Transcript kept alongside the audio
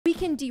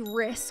can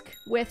de-risk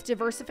with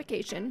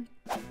diversification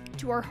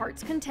to our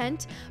heart's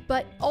content,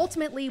 but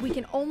ultimately we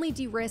can only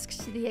de-risk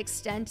to the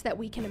extent that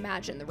we can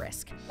imagine the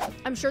risk.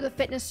 I'm sure the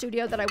fitness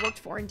studio that I worked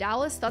for in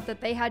Dallas thought that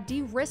they had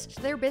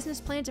de-risked their business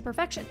plan to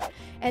perfection.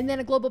 And then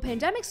a global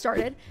pandemic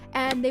started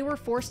and they were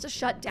forced to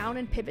shut down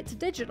and pivot to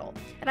digital.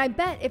 And I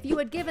bet if you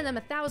had given them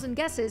 1,000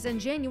 guesses in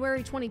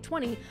January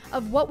 2020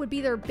 of what would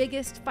be their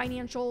biggest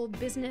financial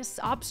business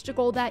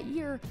obstacle that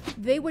year,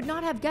 they would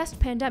not have guessed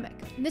pandemic.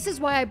 And this is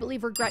why I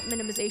believe regret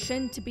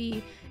minimization to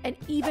be an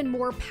even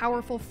more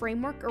powerful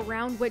framework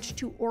around which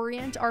to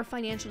orient our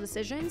financial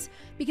decisions,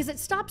 because it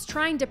stops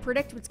trying to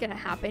predict what's going to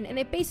happen and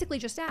it basically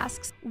just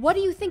asks, what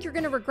do you think you're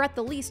going to regret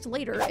the least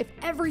later if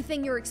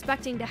everything you're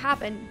expecting to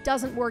happen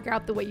doesn't work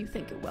out the way you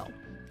think it will?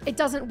 It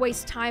doesn't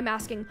waste time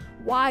asking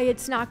why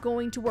it's not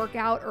going to work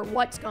out or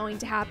what's going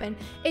to happen.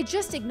 It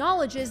just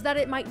acknowledges that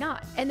it might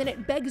not, and then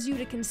it begs you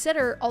to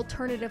consider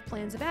alternative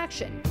plans of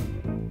action.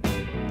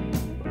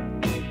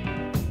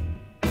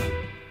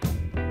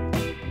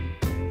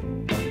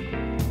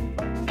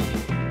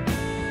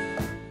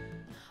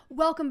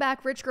 Welcome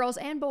back, rich girls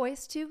and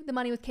boys, to The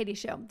Money with Katie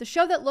Show, the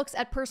show that looks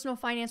at personal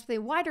finance with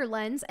a wider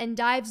lens and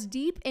dives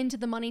deep into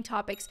the money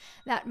topics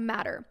that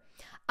matter.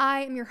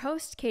 I am your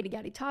host, Katie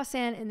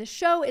Gatti-Tassan, and the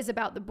show is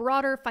about the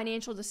broader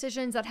financial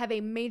decisions that have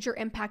a major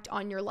impact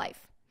on your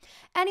life.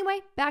 Anyway,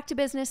 back to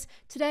business.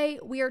 Today,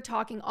 we are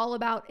talking all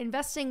about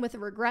investing with a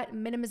regret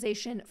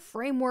minimization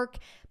framework,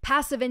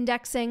 passive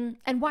indexing,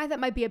 and why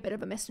that might be a bit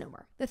of a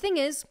misnomer. The thing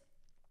is,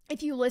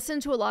 if you listen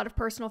to a lot of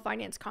personal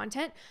finance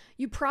content,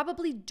 you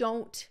probably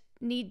don't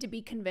need to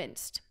be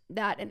convinced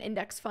that an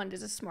index fund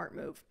is a smart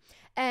move.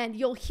 And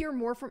you'll hear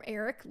more from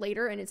Eric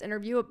later in his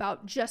interview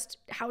about just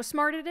how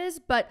smart it is,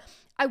 but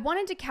I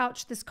wanted to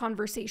couch this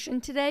conversation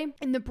today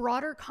in the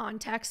broader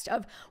context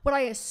of what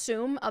I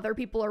assume other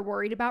people are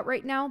worried about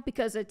right now,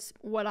 because it's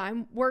what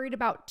I'm worried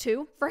about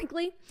too,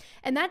 frankly.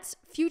 And that's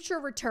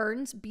future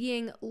returns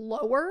being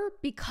lower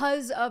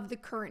because of the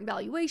current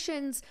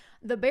valuations,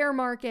 the bear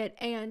market,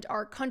 and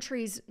our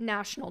country's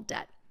national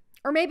debt.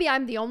 Or maybe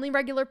I'm the only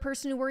regular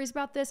person who worries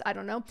about this. I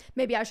don't know.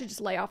 Maybe I should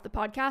just lay off the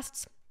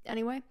podcasts.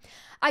 Anyway,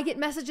 I get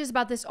messages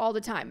about this all the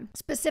time,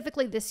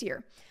 specifically this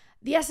year.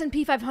 The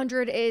S&P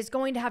 500 is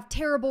going to have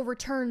terrible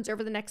returns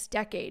over the next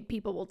decade,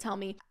 people will tell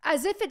me,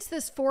 as if it's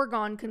this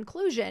foregone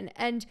conclusion.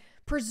 And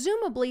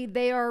presumably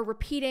they are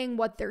repeating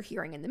what they're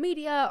hearing in the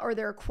media, or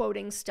they're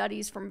quoting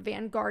studies from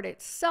Vanguard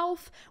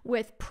itself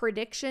with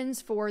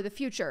predictions for the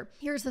future.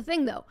 Here's the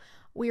thing though,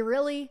 we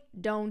really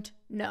don't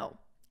know.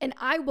 And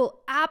I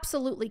will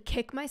absolutely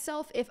kick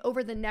myself if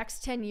over the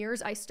next 10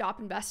 years I stop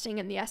investing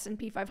in the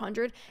S&P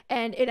 500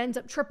 and it ends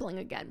up tripling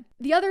again.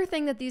 The other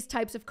thing that these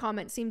types of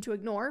comments seem to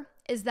ignore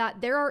is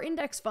that there are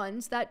index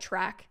funds that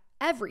track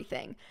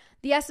everything.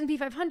 The S&P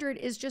 500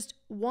 is just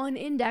one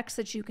index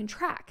that you can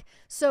track.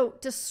 So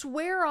to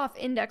swear off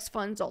index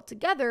funds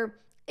altogether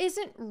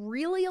isn't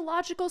really a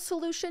logical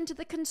solution to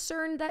the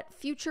concern that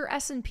future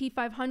S&P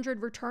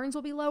 500 returns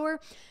will be lower,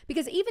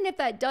 because even if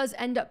that does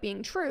end up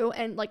being true,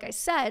 and like I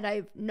said, I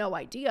have no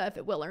idea if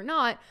it will or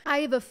not, I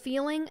have a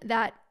feeling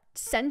that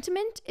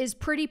sentiment is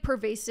pretty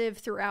pervasive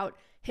throughout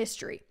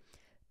history.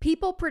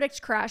 People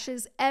predict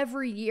crashes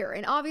every year,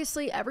 and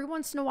obviously every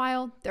once in a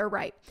while, they're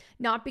right.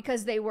 Not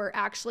because they were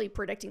actually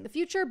predicting the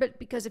future, but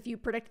because if you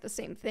predict the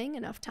same thing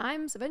enough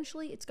times,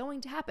 eventually it's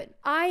going to happen.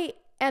 I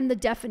am the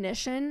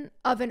definition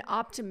of an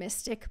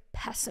optimistic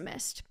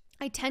pessimist.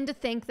 I tend to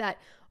think that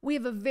we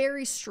have a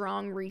very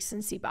strong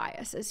recency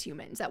bias as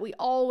humans, that we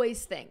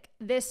always think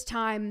this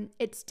time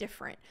it's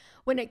different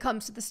when it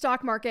comes to the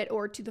stock market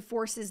or to the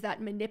forces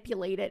that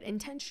manipulate it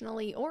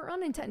intentionally or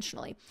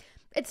unintentionally.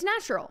 It's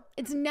natural.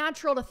 It's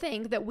natural to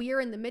think that we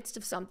are in the midst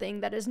of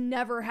something that has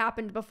never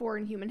happened before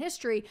in human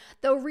history,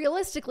 though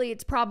realistically,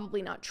 it's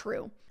probably not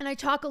true. And I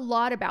talk a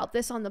lot about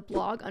this on the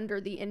blog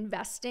under the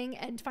investing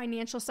and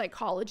financial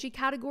psychology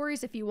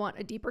categories if you want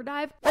a deeper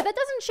dive. But that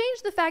doesn't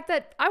change the fact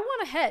that I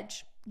want to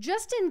hedge.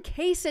 Just in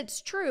case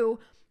it's true,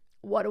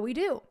 what do we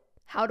do?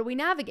 How do we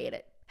navigate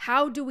it?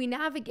 How do we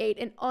navigate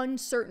an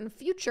uncertain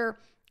future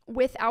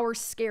with our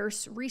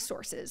scarce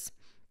resources?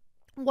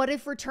 What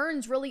if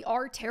returns really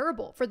are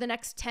terrible for the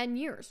next 10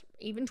 years,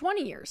 even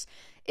 20 years?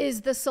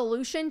 Is the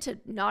solution to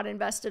not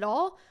invest at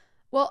all?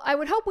 Well, I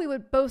would hope we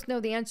would both know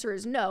the answer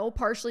is no,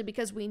 partially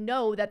because we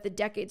know that the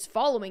decades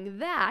following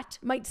that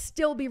might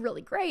still be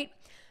really great,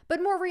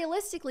 but more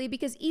realistically,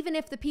 because even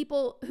if the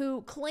people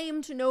who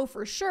claim to know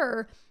for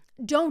sure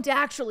don't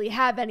actually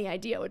have any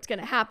idea what's going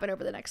to happen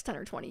over the next 10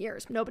 or 20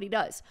 years, nobody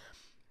does.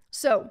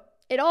 So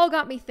it all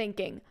got me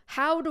thinking,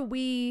 how do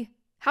we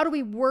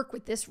work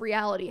with this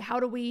reality? How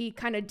do we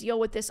kind of deal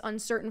with this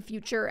uncertain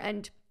future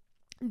and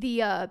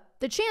the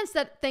chance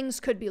that things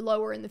could be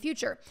lower in the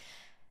future?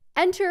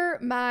 Enter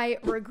my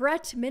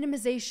regret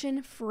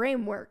minimization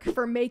framework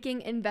for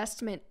making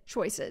investment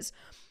choices.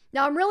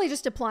 Now, I'm really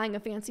just applying a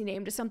fancy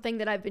name to something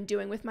that I've been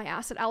doing with my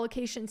asset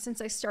allocation since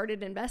I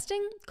started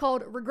investing,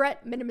 called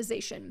regret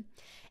minimization.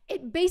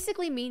 It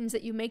basically means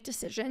that you make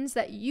decisions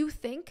that you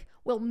think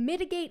will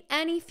mitigate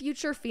any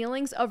future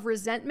feelings of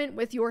resentment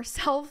with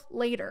yourself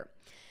later.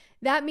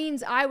 That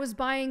means I was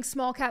buying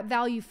small cap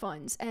value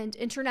funds and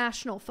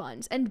international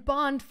funds and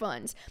bond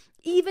funds,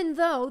 even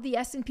though the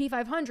S&P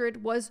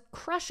 500 was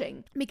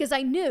crushing, because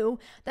I knew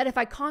that if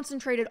I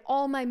concentrated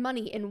all my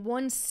money in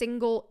one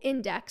single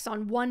index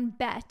on one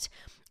bet,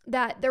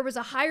 that there was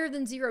a higher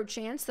than zero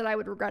chance that I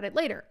would regret it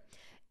later.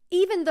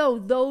 Even though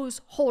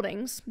those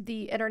holdings,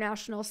 the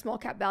international small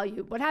cap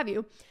value, what have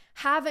you,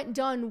 haven't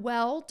done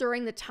well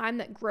during the time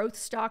that growth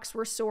stocks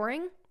were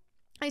soaring,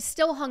 I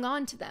still hung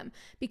on to them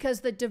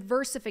because the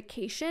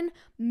diversification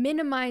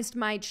minimized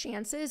my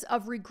chances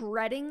of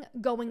regretting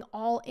going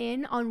all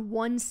in on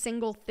one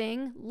single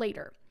thing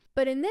later.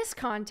 But in this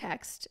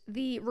context,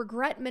 the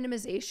regret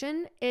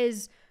minimization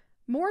is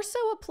more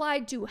so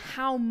applied to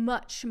how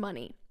much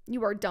money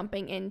you are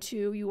dumping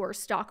into your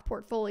stock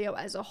portfolio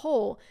as a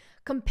whole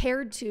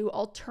compared to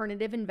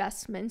alternative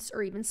investments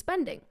or even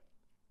spending.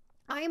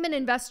 I am an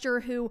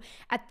investor who,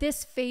 at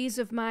this phase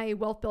of my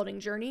wealth building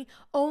journey,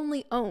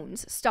 only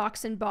owns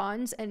stocks and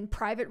bonds and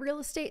private real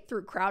estate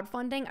through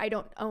crowdfunding. I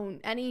don't own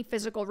any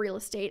physical real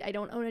estate. I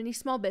don't own any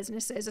small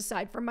businesses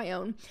aside from my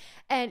own.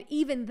 And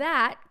even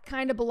that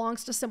kind of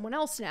belongs to someone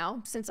else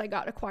now since I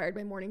got acquired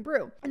by Morning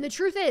Brew. And the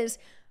truth is,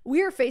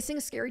 we are facing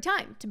a scary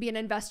time to be an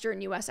investor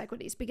in U.S.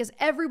 equities because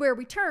everywhere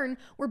we turn,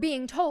 we're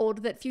being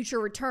told that future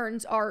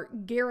returns are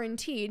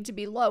guaranteed to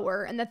be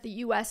lower and that the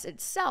U.S.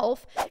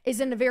 itself is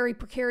in a very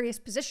precarious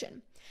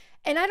position.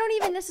 And I don't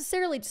even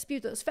necessarily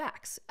dispute those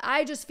facts.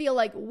 I just feel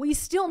like we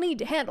still need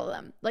to handle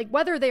them. Like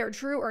whether they are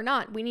true or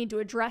not, we need to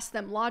address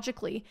them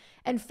logically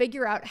and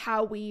figure out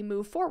how we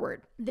move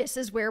forward. This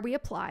is where we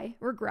apply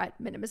regret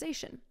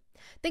minimization.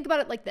 Think about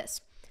it like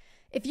this.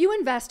 If you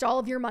invest all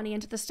of your money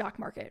into the stock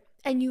market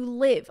and you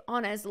live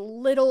on as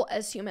little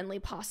as humanly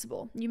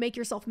possible, you make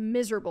yourself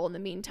miserable in the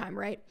meantime,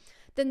 right?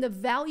 Then the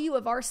value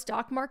of our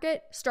stock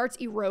market starts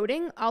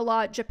eroding a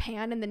la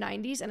Japan in the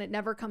 90s and it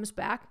never comes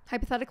back,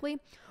 hypothetically.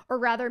 Or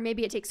rather,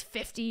 maybe it takes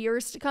 50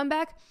 years to come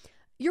back.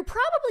 You're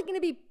probably going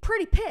to be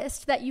pretty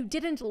pissed that you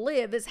didn't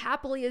live as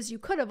happily as you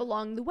could have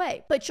along the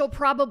way. But you'll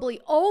probably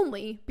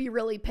only be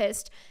really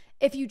pissed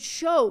if you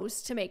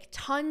chose to make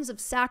tons of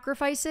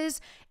sacrifices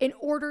in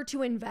order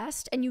to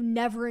invest and you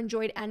never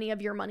enjoyed any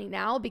of your money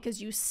now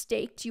because you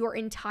staked your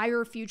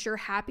entire future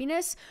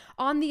happiness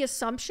on the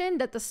assumption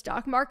that the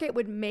stock market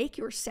would make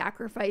your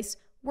sacrifice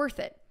worth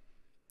it.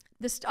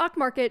 The stock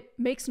market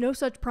makes no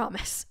such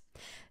promise.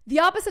 The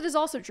opposite is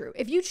also true.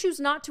 If you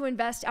choose not to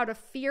invest out of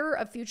fear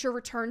of future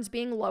returns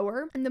being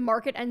lower and the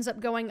market ends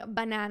up going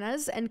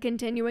bananas and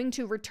continuing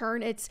to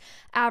return its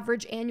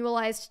average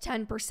annualized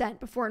 10%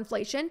 before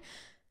inflation,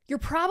 you're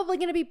probably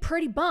going to be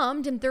pretty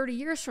bummed in 30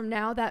 years from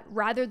now that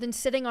rather than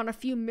sitting on a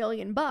few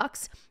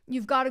 $1,000,000,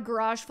 you've got a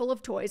garage full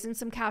of toys and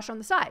some cash on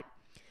the side.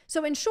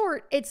 So in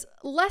short, it's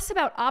less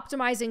about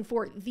optimizing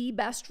for the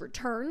best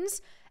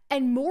returns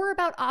and more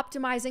about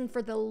optimizing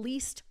for the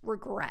least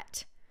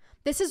regret.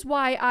 This is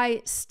why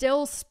I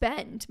still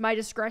spend my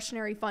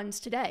discretionary funds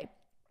today.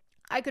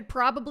 I could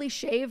probably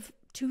shave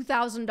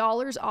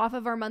 $2,000 off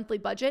of our monthly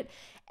budget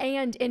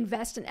and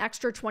invest an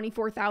extra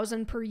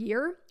 $24,000 per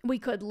year. We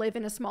could live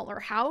in a smaller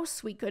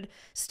house. We could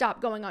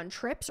stop going on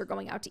trips or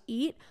going out to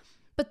eat.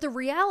 But the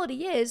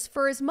reality is,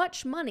 for as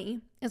much money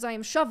as I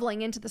am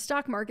shoveling into the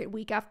stock market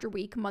week after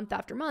week, month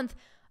after month,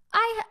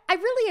 I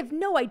really have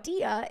no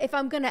idea if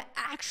I'm going to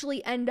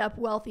actually end up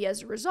wealthy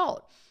as a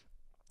result.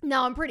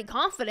 Now, I'm pretty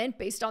confident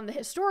based on the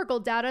historical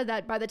data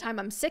that by the time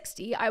I'm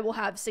 60, I will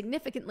have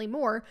significantly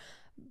more.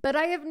 But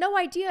I have no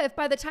idea if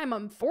by the time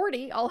I'm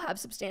 40, I'll have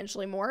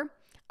substantially more.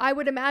 I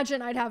would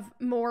imagine I'd have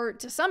more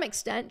to some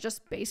extent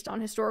just based on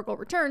historical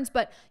returns,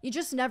 but you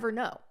just never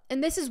know.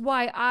 And this is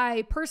why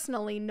I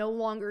personally no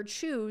longer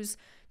choose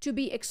to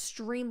be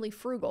extremely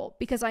frugal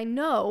because I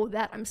know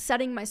that I'm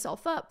setting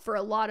myself up for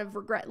a lot of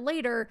regret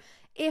later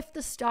if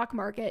the stock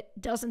market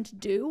doesn't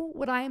do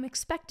what I am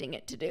expecting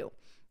it to do.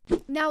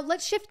 Now,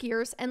 let's shift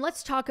gears and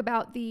let's talk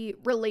about the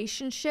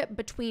relationship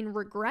between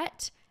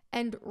regret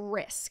and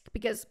risk,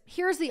 because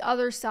here's the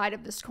other side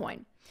of this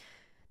coin.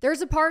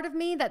 There's a part of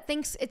me that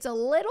thinks it's a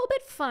little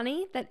bit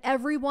funny that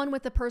everyone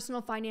with a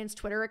personal finance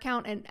Twitter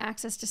account and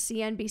access to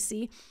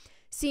CNBC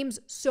seems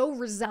so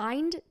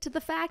resigned to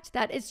the fact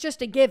that it's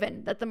just a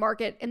given that the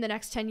market in the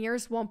next 10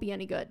 years won't be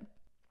any good.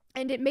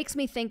 And it makes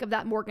me think of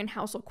that Morgan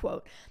Housel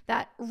quote,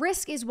 that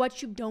risk is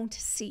what you don't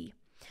see.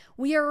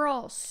 We are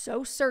all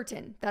so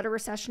certain that a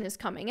recession is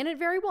coming, and it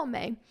very well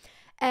may,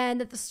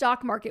 and that the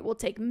stock market will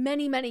take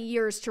many, many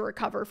years to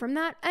recover from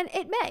that, and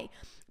it may.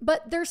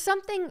 But there's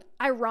something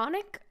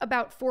ironic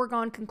about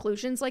foregone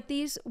conclusions like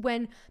these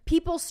when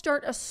people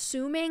start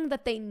assuming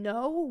that they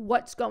know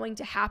what's going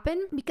to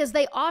happen because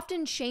they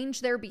often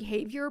change their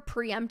behavior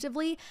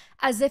preemptively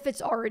as if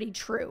it's already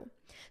true.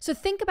 So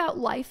think about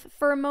life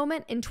for a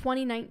moment in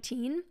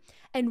 2019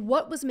 and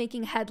what was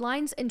making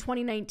headlines in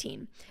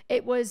 2019.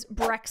 It was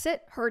Brexit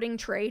hurting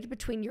trade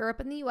between Europe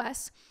and the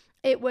US,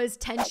 It was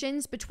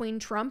tensions between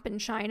Trump and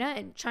China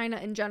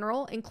in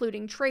general,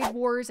 including trade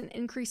wars and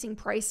increasing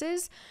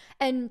prices.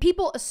 And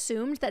people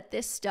assumed that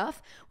this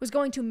stuff was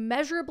going to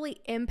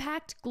measurably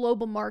impact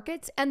global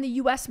markets and the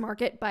US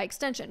market by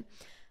extension.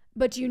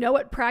 But you know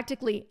what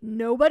practically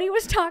nobody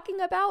was talking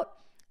about?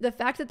 The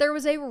fact that there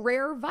was a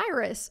rare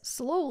virus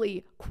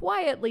slowly,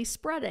 quietly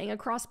spreading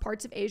across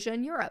parts of Asia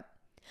and Europe.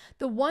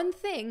 The one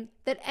thing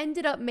that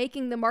ended up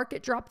making the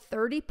market drop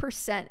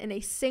 30% in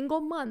a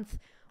single month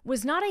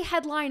was not a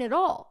headline at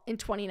all in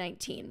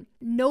 2019.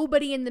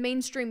 Nobody in the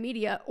mainstream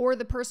media or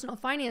the personal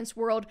finance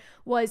world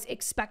was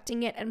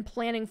expecting it and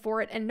planning for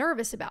it and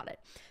nervous about it.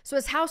 So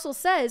as Housel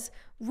says,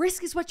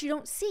 risk is what you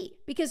don't see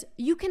because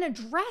you can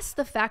address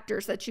the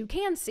factors that you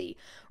can see.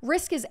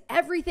 Risk is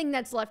everything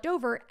that's left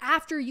over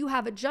after you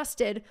have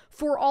adjusted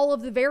for all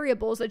of the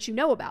variables that you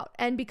know about.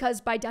 And because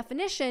by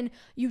definition,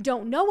 you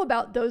don't know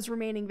about those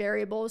remaining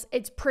variables,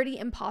 it's pretty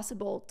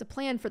impossible to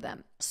plan for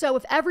them. So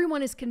if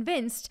everyone is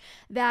convinced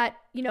that,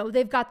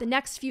 they've got the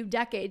next few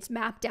decades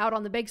mapped out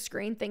on the big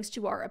screen, thanks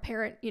to our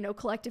apparent,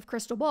 collective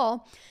crystal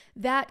ball,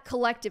 that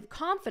collective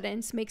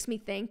confidence makes me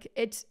think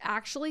it's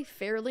actually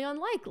fairly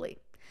unlikely.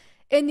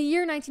 In the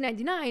year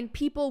 1999,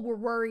 people were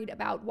worried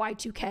about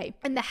Y2K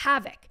and the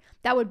havoc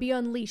that would be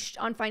unleashed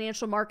on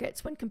financial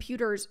markets when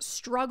computers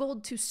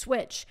struggled to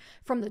switch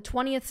from the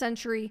 20th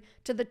century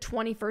to the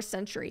 21st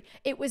century.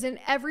 It was in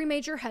every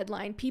major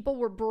headline. People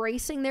were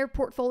bracing their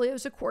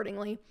portfolios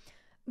accordingly.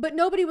 But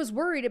nobody was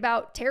worried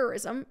about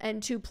terrorism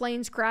and 2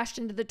 planes crashed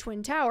into the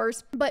Twin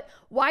Towers. But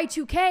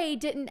Y2K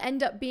didn't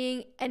end up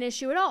being an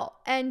issue at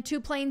all. And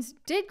 2 planes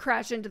did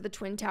crash into the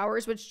Twin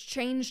Towers, which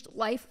changed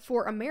life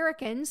for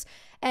Americans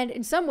and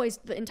in some ways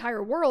the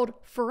entire world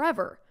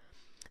forever.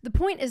 The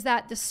point is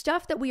that the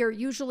stuff that we are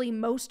usually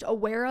most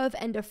aware of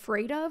and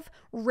afraid of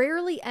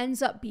rarely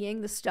ends up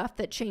being the stuff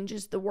that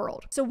changes the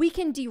world. So we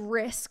can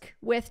de-risk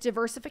with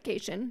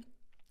diversification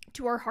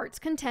to our heart's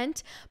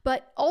content,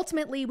 but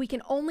ultimately we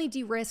can only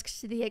de-risk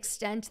to the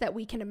extent that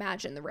we can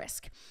imagine the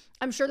risk.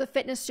 I'm sure the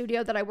fitness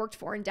studio that I worked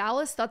for in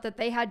Dallas thought that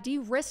they had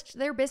de-risked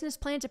their business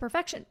plan to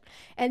perfection.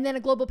 And then a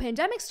global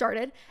pandemic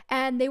started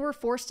and they were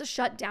forced to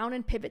shut down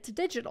and pivot to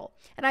digital.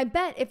 And I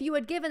bet if you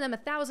had given them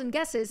 1,000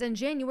 guesses in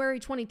January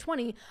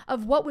 2020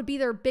 of what would be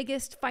their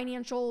biggest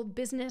financial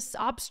business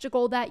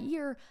obstacle that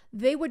year,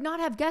 they would not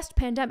have guessed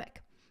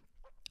pandemic.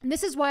 And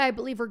this is why I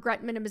believe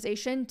regret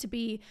minimization to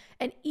be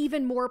an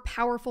even more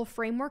powerful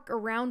framework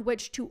around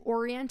which to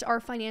orient our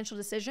financial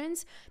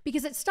decisions,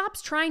 because it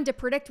stops trying to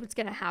predict what's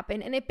going to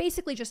happen. And it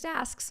basically just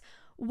asks,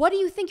 what do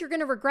you think you're going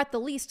to regret the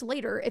least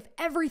later if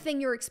everything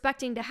you're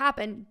expecting to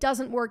happen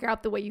doesn't work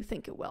out the way you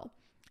think it will?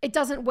 It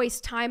doesn't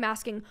waste time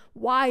asking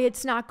why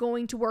it's not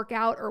going to work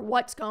out or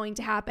what's going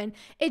to happen.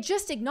 It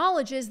just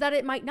acknowledges that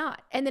it might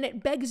not. And then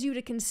it begs you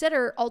to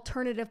consider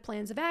alternative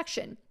plans of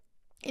action.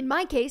 In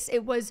my case,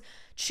 it was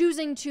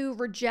choosing to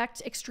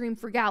reject extreme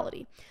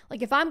frugality.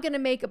 Like if I'm going to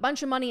make a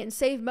bunch of money and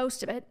save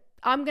most of it,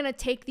 I'm going to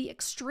take the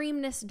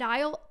extremeness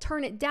dial,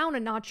 turn it down a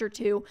notch or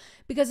two,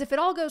 because if it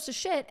all goes to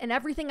shit and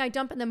everything I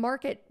dump in the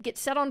market gets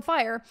set on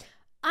fire,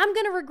 I'm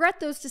going to regret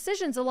those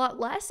decisions a lot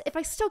less if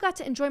I still got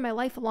to enjoy my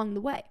life along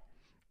the way.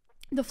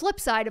 The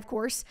flip side, of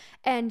course,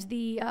 and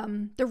the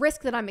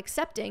risk that I'm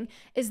accepting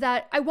is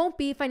that I won't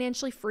be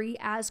financially free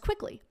as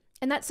quickly.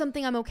 And that's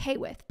something I'm okay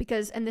with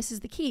because, and this is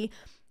the key,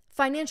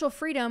 financial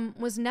freedom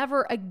was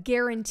never a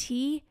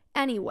guarantee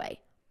anyway.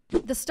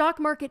 The stock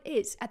market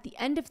is, at the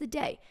end of the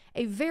day,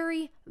 a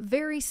very,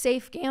 very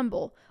safe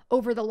gamble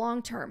over the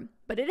long term,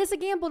 but it is a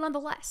gamble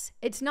nonetheless.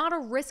 It's not a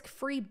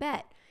risk-free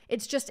bet.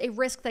 It's just a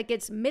risk that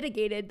gets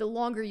mitigated the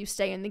longer you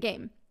stay in the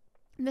game.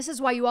 And this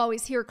is why you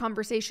always hear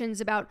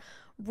conversations about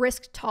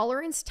risk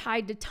tolerance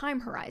tied to time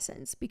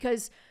horizons,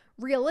 because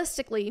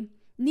realistically,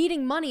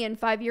 needing money in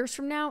 5 years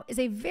from now is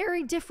a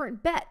very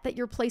different bet that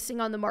you're placing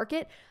on the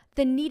market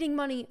than needing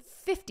money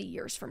 50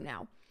 years from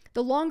now.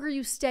 The longer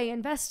you stay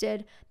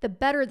invested, the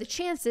better the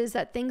chances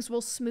that things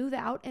will smooth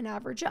out and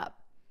average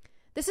up.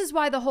 This is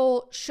why the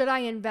whole should I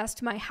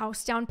invest my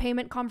house down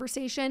payment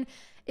conversation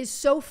is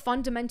so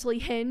fundamentally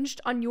hinged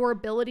on your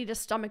ability to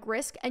stomach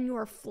risk and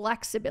your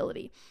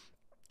flexibility.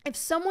 If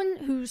someone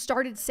who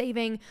started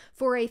saving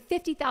for a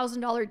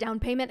 $50,000 down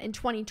payment in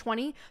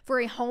 2020 for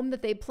a home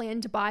that they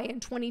planned to buy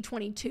in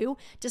 2022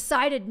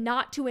 decided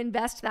not to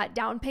invest that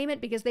down payment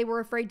because they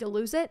were afraid to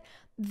lose it,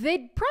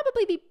 they'd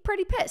probably be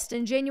pretty pissed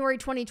in January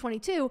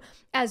 2022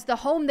 as the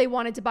home they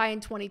wanted to buy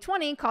in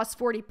 2020 costs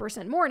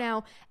 40% more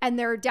now and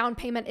their down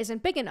payment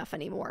isn't big enough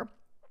anymore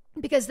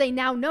because they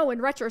now know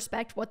in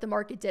retrospect what the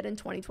market did in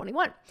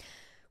 2021.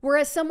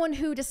 Whereas someone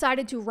who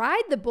decided to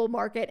ride the bull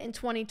market in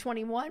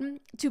 2021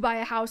 to buy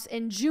a house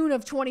in June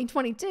of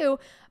 2022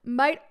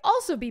 might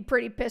also be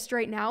pretty pissed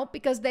right now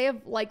because they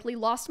have likely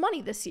lost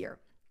money this year.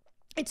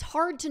 it's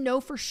hard to know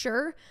for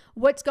sure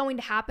what's going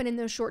to happen in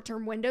those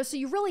short-term windows. So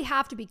you really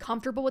have to be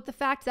comfortable with the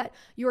fact that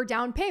your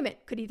down payment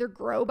could either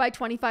grow by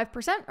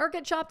 25% or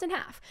get chopped in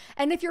half.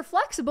 And if you're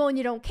flexible and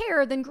you don't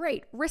care, then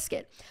great, risk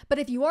it. But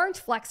if you aren't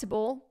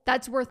flexible,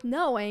 that's worth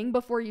knowing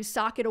before you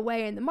sock it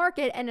away in the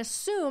market and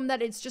assume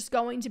that it's just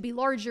going to be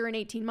larger in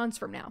 18 months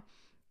from now.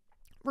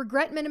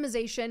 Regret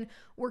minimization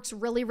works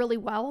really, really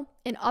well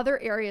in other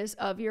areas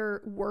of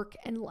your work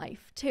and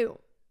life too.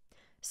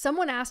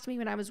 Someone asked me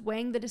when I was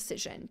weighing the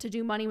decision to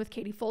do Money with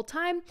Katie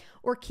full-time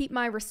or keep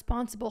my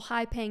responsible,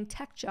 high-paying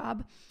tech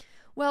job,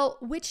 well,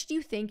 which do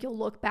you think you'll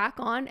look back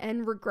on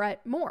and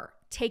regret more,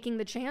 taking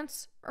the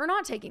chance or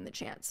not taking the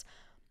chance?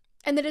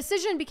 And the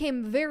decision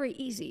became very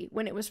easy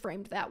when it was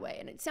framed that way.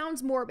 And it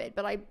sounds morbid,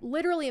 but I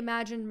literally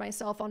imagined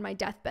myself on my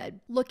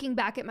deathbed looking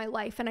back at my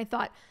life, and I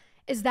thought,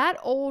 is that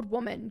old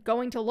woman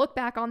going to look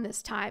back on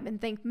this time and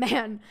think,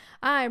 man,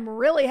 I'm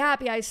really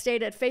happy I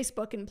stayed at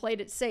Facebook and played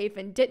it safe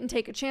and didn't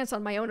take a chance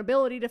on my own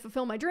ability to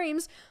fulfill my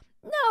dreams?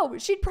 No,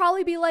 she'd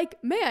probably be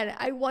like, man,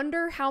 I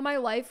wonder how my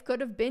life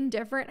could have been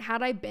different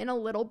had I been a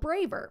little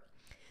braver.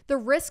 The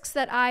risks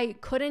that I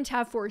couldn't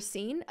have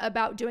foreseen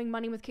about doing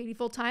Money with Katie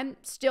full-time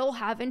still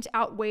haven't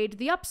outweighed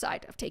the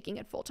upside of taking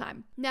it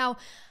full-time. Now,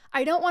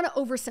 I don't want to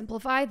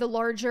oversimplify the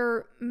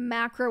larger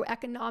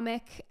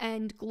macroeconomic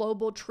and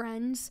global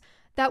trends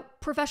that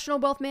professional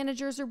wealth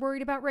managers are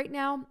worried about right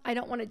now. I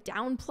don't want to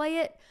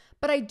downplay it,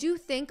 but I do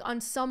think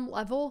on some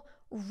level,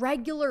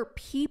 regular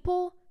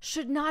people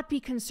should not be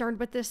concerned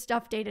with this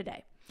stuff day to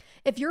day.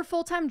 If your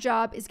full-time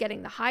job is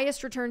getting the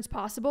highest returns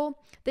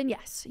possible, then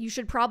yes, you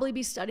should probably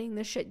be studying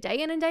this shit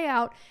day in and day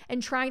out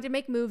and trying to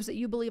make moves that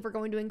you believe are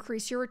going to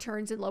increase your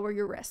returns and lower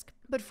your risk.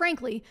 But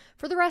frankly,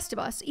 for the rest of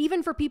us,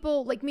 even for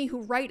people like me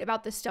who write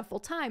about this stuff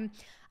full-time,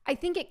 I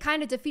think it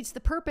kind of defeats the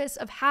purpose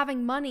of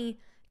having money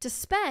to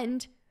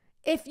spend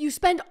if you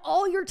spend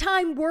all your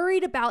time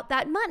worried about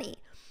that money.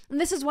 And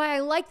this is why I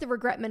like the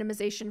regret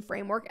minimization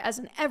framework as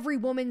an every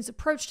woman's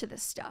approach to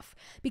this stuff,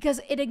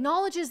 because it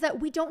acknowledges that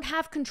we don't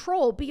have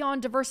control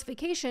beyond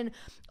diversification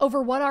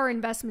over what our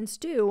investments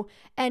do,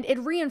 and it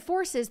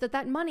reinforces that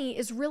that money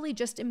is really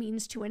just a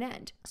means to an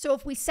end. So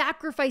if we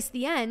sacrifice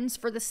the ends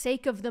for the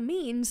sake of the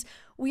means,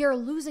 we are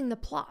losing the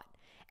plot.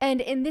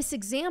 And in this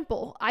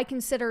example, I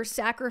consider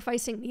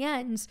sacrificing the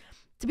ends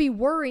to be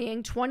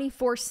worrying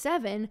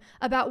 24/7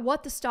 about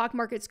what the stock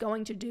market's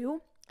going to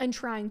do and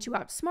trying to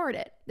outsmart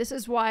it. This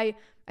is why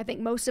I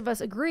think most of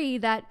us agree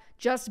that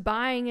just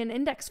buying an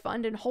index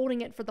fund and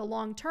holding it for the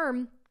long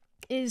term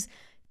is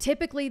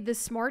typically the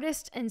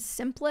smartest and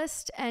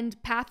simplest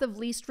and path of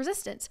least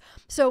resistance.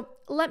 So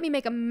let me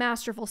make a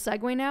masterful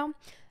segue now.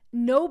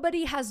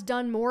 Nobody has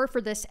done more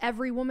for this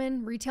every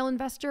woman retail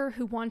investor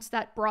who wants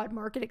that broad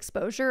market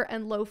exposure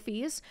and low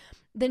fees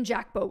than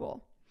Jack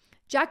Bogle.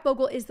 Jack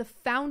Bogle is the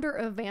founder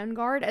of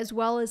Vanguard as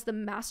well as the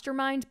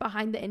mastermind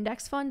behind the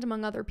index fund,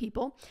 among other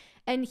people,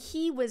 and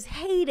he was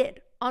hated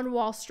on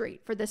Wall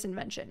Street for this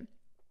invention.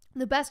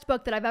 The best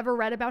book that I've ever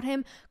read about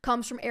him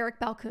comes from Eric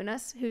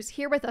Balchunas, who's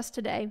here with us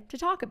today to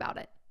talk about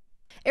it.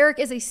 Eric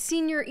is a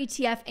senior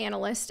ETF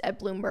analyst at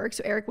Bloomberg.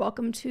 So Eric,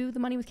 welcome to the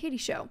Money with Katie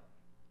show.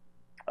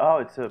 Oh,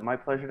 it's my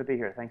pleasure to be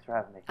here. Thanks for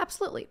having me.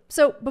 Absolutely.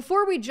 So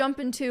before we jump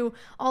into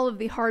all of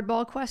the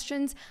hardball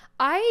questions,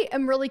 I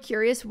am really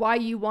curious why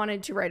you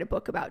wanted to write a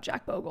book about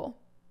Jack Bogle.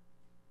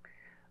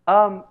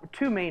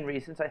 Two main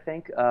reasons, I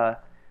think.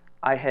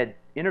 I had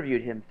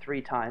interviewed him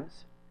 3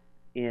 times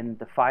in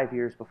the 5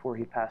 years before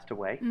he passed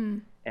away.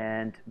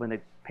 And when the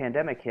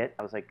pandemic hit,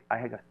 I was like, I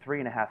had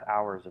 3.5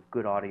 hours of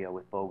good audio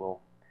with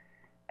Bogle.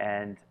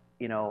 And,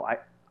 you know,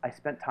 I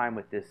spent time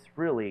with this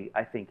really,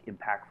 I think,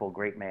 impactful,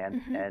 great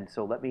man. And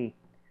so let me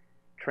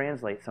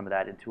translate some of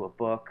that into a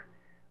book.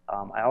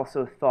 I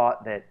also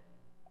thought that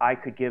I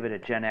could give it a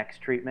Gen X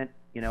treatment.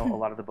 You know, a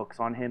lot of the books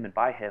on him and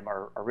by him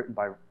are written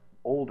by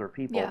older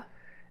people. Yeah.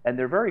 And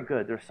they're very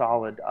good. They're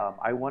solid.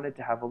 I wanted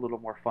to have a little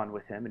more fun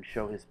with him and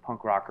show his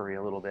punk rockery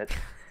a little bit.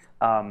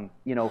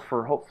 You know,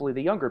 for hopefully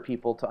the younger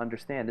people to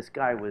understand this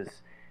guy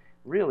was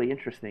really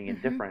interesting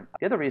and different.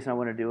 The other reason I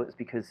want to do it is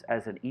because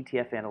as an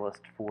ETF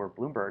analyst for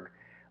Bloomberg,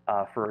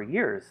 for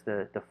years,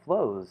 the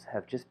flows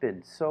have just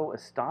been so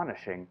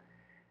astonishing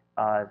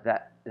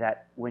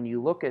that when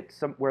you look at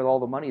where all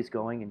the money is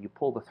going and you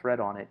pull the thread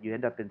on it, you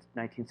end up in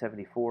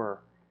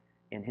 1974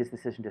 in his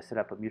decision to set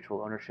up a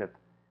mutual ownership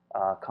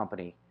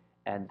company.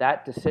 And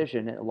that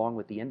decision, along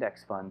with the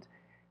index fund,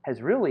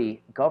 has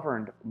really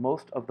governed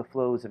most of the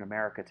flows in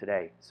America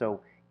today. So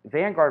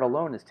Vanguard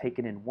alone has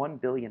taken in $1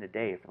 billion a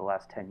day for the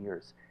last 10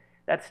 years.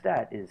 That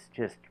stat is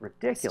just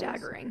ridiculous.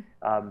 Staggering.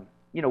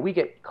 You know, we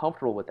get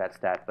comfortable with that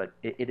stat, but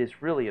it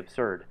is really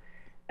absurd.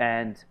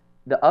 And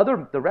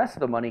the rest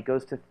of the money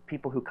goes to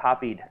people who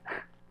copied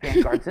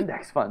Vanguard's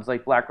index funds,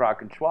 like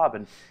BlackRock and Schwab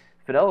and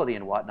Fidelity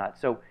and whatnot.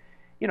 So,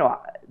 you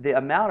know, the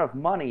amount of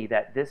money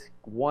that this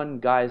one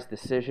guy's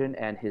decision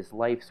and his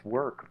life's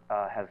work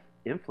have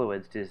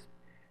influenced is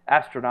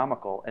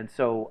astronomical. And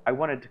so I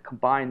wanted to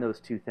combine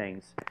those two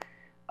things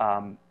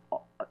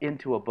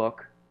into a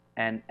book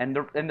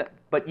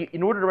But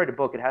in order to write a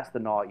book, it has to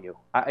gnaw at you.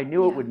 I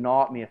knew it would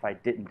gnaw at me if I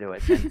didn't do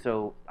it, and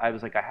so I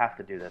was like, I have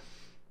to do this.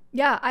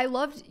 Yeah, I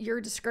loved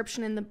your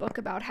description in the book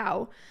about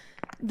how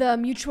the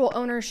mutual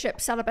ownership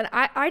setup, and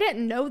I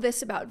didn't know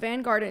this about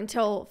Vanguard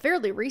until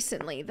fairly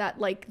recently, that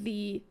like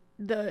the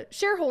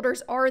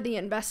shareholders are the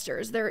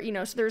investors. They're,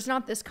 so there's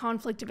not this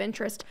conflict of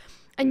interest.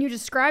 And you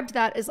described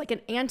that as like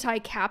an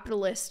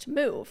anti-capitalist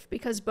move,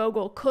 because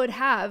Bogle could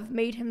have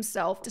made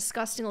himself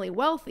disgustingly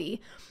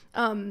wealthy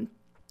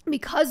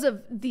because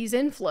of these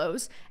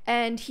inflows,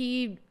 and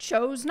he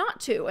chose not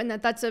to. And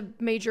that's a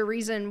major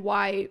reason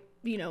why,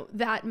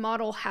 that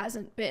model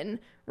hasn't been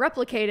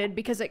replicated,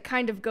 because it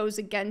kind of goes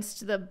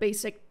against the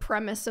basic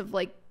premise of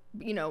like,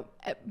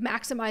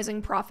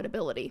 maximizing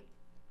profitability.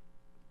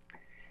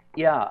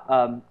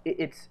 Yeah,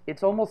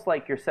 it's almost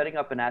like you're setting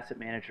up an asset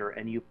manager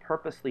and you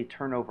purposely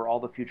turn over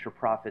all the future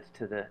profits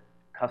to the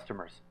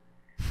customers.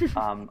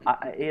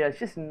 It's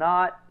just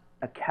not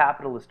a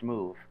capitalist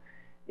move.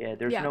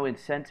 There's no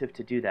incentive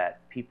to do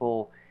that.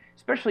 People,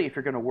 especially if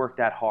you're going to work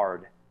that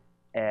hard,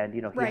 and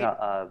he had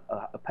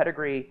a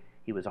pedigree.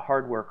 He was a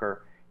hard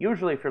worker.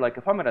 Usually, if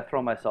I'm going to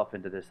throw myself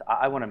into this,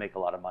 I want to make a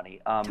lot of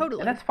money. Totally.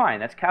 And that's fine.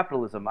 That's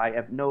capitalism. I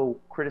have no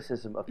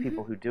criticism of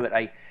people who do it.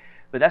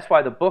 But that's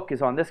why the book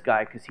is on this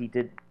guy, because he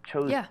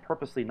chose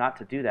purposely not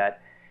to do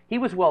that. He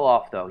was well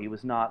off, though. He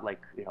was not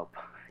like, he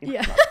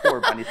was not poor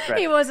by any stretch.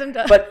 He wasn't.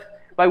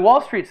 But by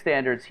Wall Street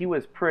standards, he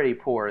was pretty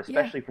poor,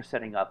 especially for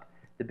setting up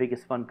the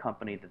biggest fund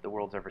company that the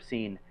world's ever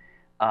seen.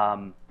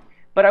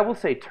 But I will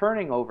say,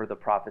 turning over the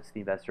profits to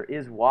the investor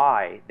is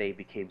why they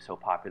became so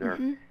popular.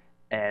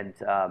 And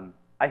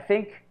I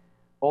think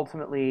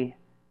ultimately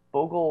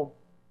Bogle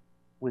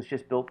was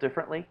just built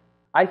differently.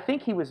 I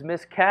think he was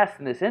miscast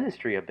in this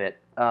industry a bit.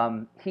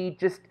 He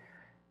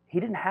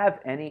didn't have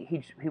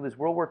any. He was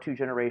World War II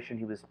generation.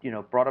 He was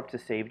brought up to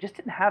save. Just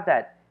didn't have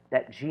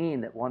that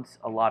gene that wants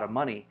a lot of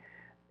money.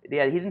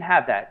 Yeah, he didn't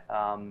have that.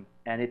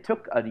 And it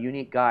took a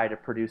unique guy to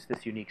produce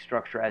this unique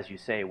structure, as you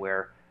say,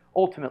 where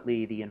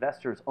ultimately the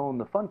investors own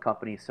the fund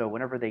company. So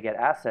whenever they get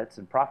assets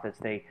and profits,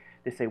 they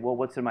say, well,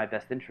 what's in my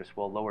best interest?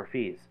 Well, lower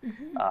fees.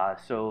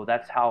 So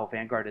that's how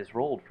Vanguard has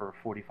rolled for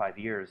 45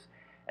 years.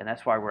 And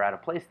that's why we're at a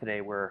place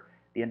today where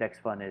the index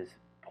fund is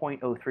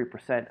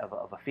 0.03%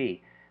 of a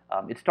fee.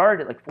 It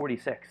started at like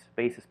 46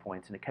 basis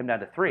points, and it came down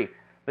to 3.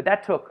 But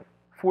that took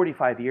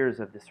 45 years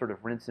of this sort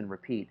of rinse and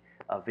repeat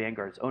of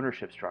Vanguard's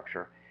ownership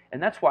structure.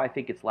 And that's why I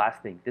think it's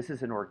lasting. This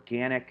is an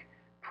organic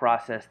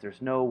process.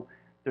 There's no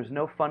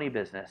funny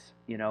business.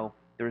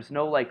 There's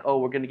no like, oh,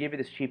 we're going to give you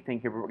this cheap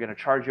thing here, but we're going to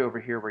charge you over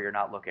here where you're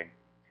not looking.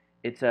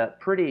 It's a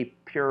pretty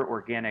pure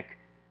organic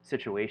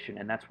situation,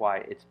 and that's why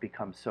it's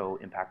become so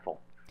impactful.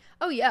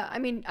 Oh, yeah. I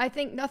mean, I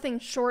think nothing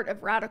short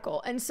of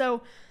radical. And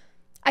so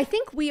I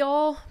think we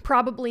all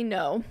probably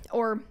know,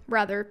 or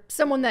rather,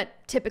 someone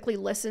that typically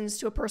listens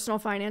to a personal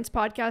finance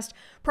podcast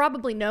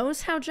probably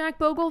knows how Jack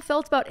Bogle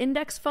felt about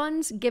index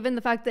funds, given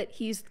the fact that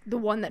he's the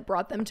one that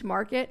brought them to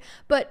market.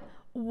 But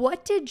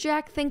what did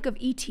Jack think of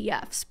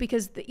ETFs?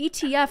 Because the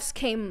ETFs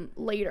came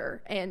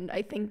later, and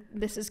I think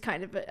this is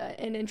kind of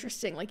an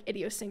interesting like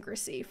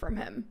idiosyncrasy from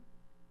him.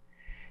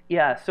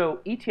 Yeah,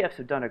 so ETFs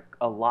have done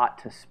a lot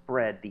to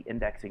spread the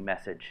indexing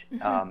message,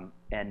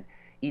 and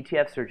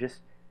ETFs are just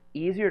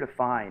easier to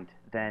find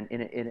than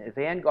in a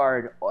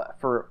Vanguard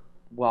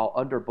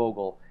under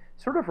Bogle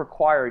sort of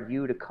required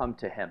you to come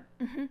to him.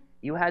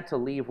 You had to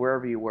leave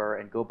wherever you were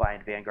and go buy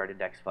a Vanguard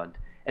index fund,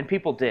 and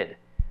people did,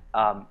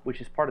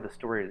 which is part of the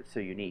story that's so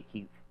unique.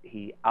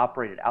 He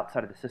operated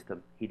outside of the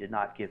system. He did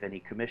not give any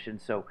commission,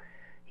 so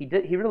he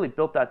really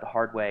built that the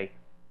hard way.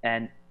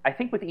 And I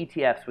think with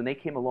ETFs, when they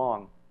came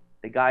along,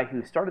 the guy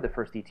who started the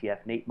first ETF,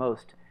 Nate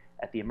Most,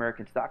 at the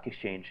American Stock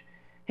Exchange,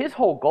 his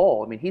whole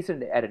goal, he's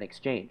at an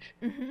exchange.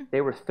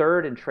 They were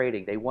third in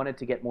trading. They wanted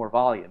to get more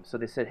volume. So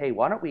they said, hey,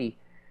 why don't we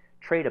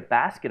trade a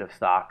basket of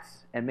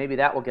stocks, and maybe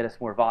that will get us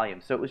more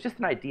volume. So it was just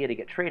an idea to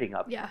get trading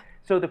up. Yeah.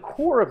 So the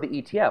core of the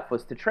ETF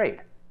was to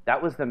trade.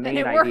 That was the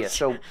main idea. Worked.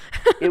 So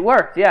it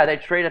worked. Yeah, they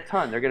trade a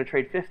ton. They're going to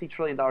trade $50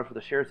 trillion worth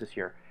of shares this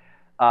year.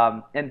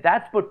 And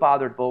that's what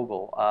bothered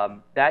Bogle.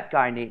 That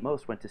guy, Nate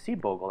Most, went to see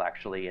Bogle,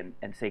 actually,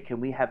 and say, can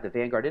we have the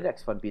Vanguard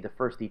Index Fund be the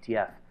first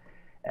ETF?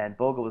 And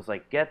Bogle was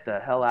like, get the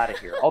hell out of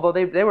here. Although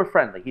they were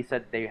friendly. He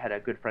said they had a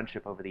good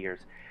friendship over the years.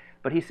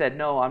 But he said,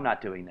 no, I'm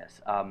not doing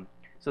this.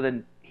 So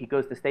then he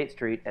goes to State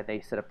Street, and they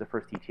set up the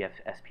first ETF,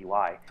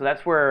 SPY. So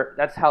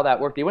that's how that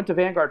worked. He went to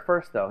Vanguard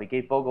first, though. He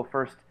gave Bogle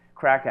first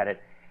crack at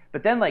it.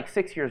 But then like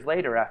 6 years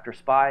later, after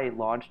SPY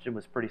launched and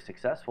was pretty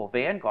successful,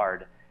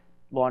 Vanguard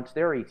launched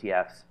their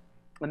ETFs.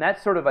 And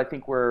that's sort of, I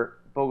think, where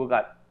Bogle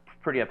got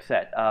pretty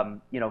upset.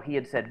 He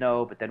had said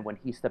no, but then when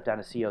he stepped down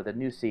as CEO, the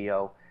new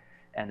CEO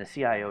and the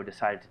CIO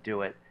decided to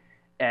do it.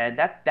 And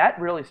that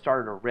really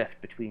started a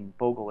rift between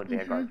Bogle and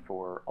Vanguard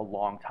for a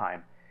long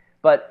time.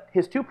 But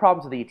his two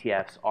problems with the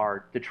ETFs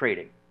are the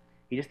trading.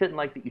 He just didn't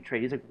like that you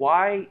trade. He's like,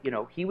 why?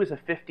 He was a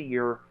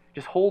 50-year,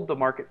 just hold the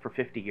market for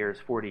 50 years,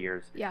 40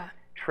 years. Yeah.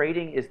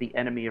 Trading is the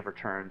enemy of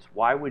returns.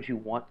 Why would you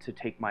want to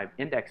take my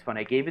index fund?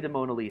 I gave you the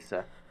Mona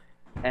Lisa.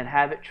 and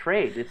have it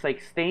trade. It's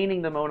like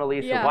staining the Mona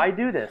Lisa. Yeah. Why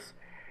do this?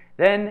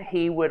 Then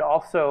he would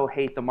also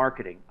hate the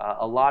marketing.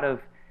 A lot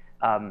of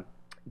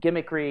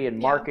gimmickry and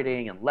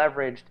marketing and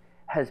leveraged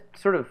has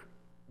sort of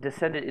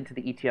descended into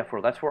the ETF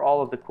world. That's where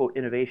all of the, quote,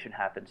 innovation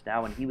happens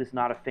now, and he was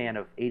not a fan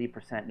of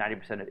 80%,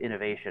 90% of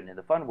innovation in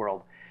the fund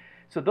world.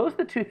 So those are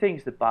the two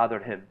things that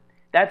bothered him.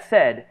 That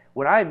said,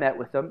 when I met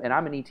with him, and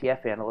I'm an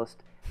ETF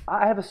analyst,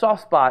 I have a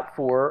soft spot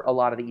for a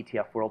lot of the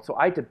ETF world, so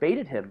I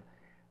debated him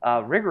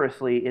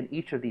rigorously in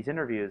each of these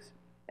interviews,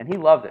 and he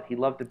loved it. He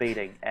loved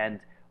debating,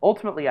 and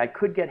ultimately I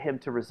could get him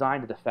to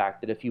resign to the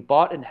fact that if you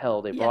bought and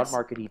held a broad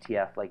market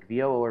ETF like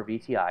VOO or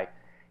VTI,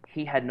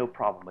 he had no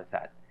problem with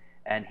that,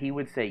 and he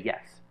would say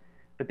yes.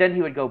 But then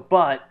he would go,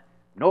 but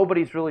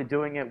nobody's really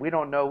doing it. We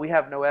don't know. We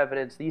have no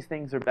evidence. These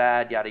things are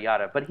bad, yada,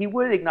 yada. But he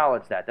would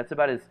acknowledge that. That's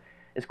about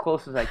as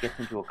close as I get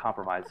into a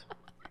compromise.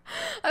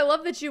 I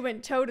love that you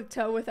went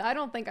toe-to-toe with it. I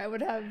don't think I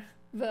would have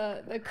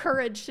the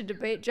courage to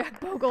debate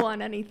Jack Bogle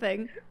on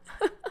anything.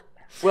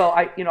 Well,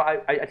 I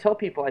tell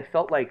people I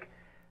felt like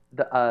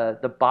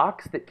the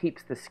box that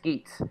keeps the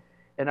skeets.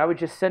 And I would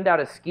just send out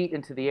a skeet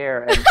into the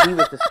air, and he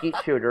was the skeet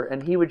shooter,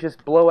 and he would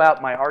just blow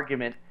out my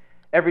argument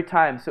every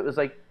time. So it was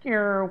like,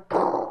 and,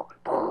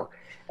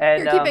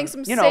 you're keeping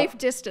some safe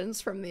distance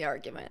from the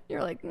argument.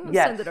 You're like, send it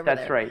over there. Yes,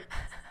 that's right.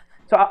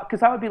 So,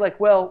 because I would be like,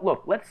 well,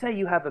 look, let's say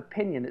you have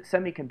opinion that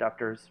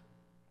semiconductors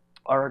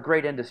are a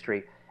great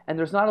industry, and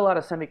there's not a lot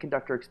of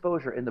semiconductor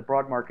exposure in the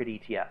broad market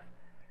ETF.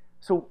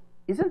 So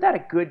isn't that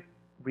a good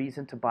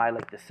reason to buy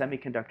like the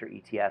semiconductor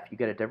ETF? You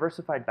get a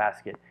diversified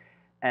basket,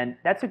 and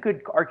that's a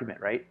good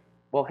argument, right?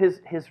 Well,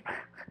 his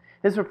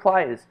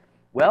reply is,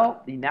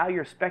 well, now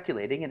you're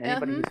speculating, and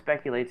anybody who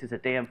speculates is a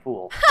damn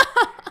fool.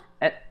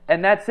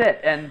 and that's it.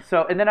 And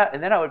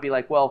then I would be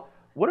like, well,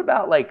 what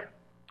about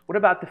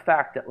the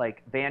fact that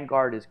like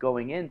Vanguard is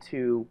going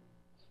into,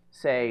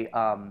 say,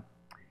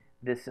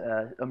 this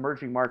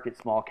emerging market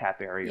small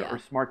cap area or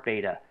smart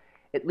beta?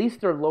 At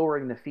least they're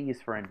lowering the fees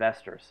for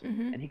investors.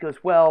 And he goes,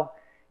 well,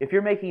 if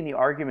you're making the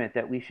argument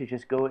that we should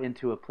just go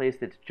into a place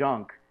that's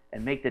junk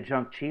and make the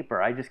junk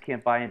cheaper, I just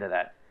can't buy into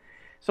that.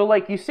 So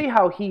like you see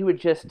how he would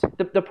just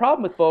the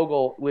problem with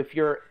Bogle, if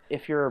you're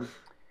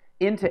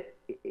into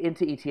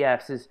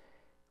ETFs is,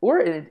 or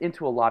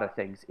into a lot of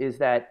things, is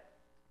that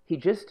he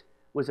just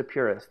was a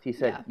purist. He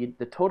said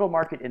the total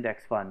market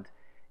index fund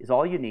is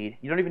all you need.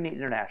 You don't even need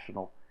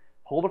international.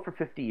 Hold it for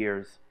 50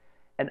 years.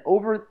 And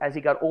as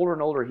he got older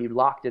and older, he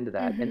locked into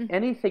that. And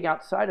anything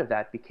outside of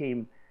that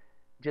became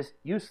just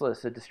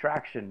useless, a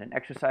distraction, an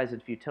exercise in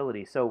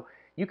futility. So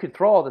you could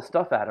throw all this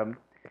stuff at him,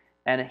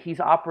 and he's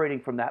operating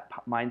from that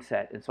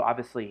mindset. And so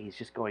obviously he's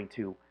just going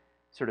to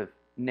sort of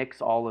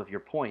nix all of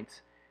your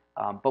points.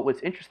 But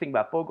what's interesting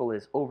about Bogle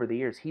is over the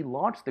years, he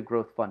launched the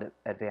growth fund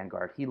at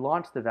Vanguard. He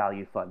launched the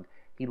value fund.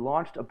 He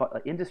launched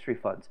industry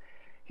funds.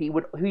 He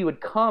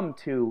would come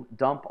to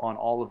dump on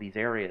all of these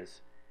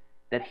areas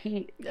that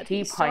he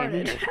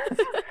pioneered,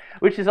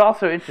 which is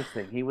also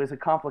interesting. He was a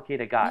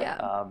complicated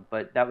guy,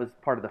 but that was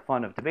part of the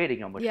fun of debating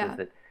him, which was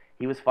that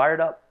he was fired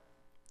up.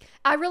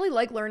 I really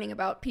like learning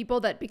about people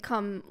that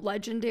become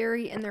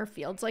legendary in their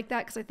fields like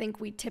that, because I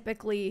think we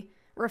typically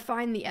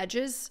refine the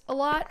edges a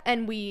lot,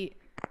 and we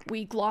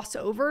gloss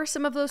over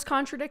some of those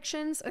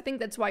contradictions. I think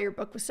that's why your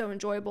book was so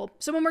enjoyable.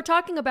 So when we're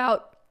talking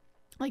about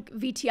like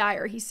VTI,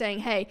 or he's saying,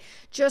 hey,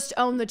 just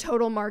own the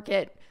total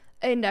market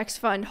index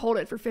fund, hold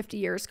it for 50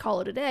 years,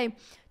 call it a day.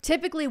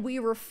 Typically, we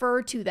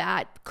refer to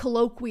that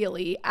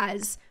colloquially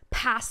as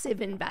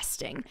passive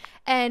investing.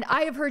 And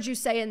I have heard you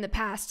say in the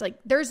past, like,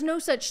 there's no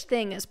such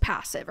thing as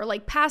passive, or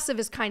like passive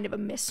is kind of a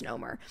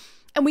misnomer.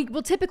 And we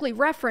will typically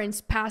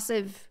reference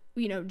passive,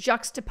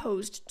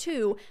 juxtaposed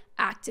to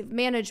active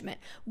management.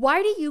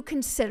 Why do you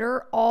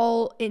consider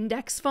all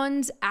index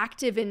funds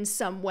active in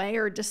some way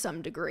or to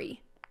some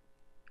degree?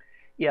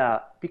 Yeah,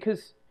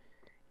 because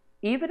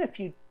even if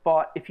you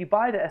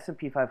buy the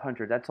S&P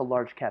 500, that's a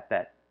large cap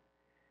bet,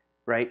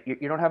 right?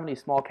 You don't have any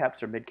small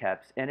caps or mid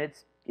caps, and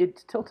it's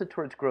tilted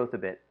towards growth a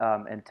bit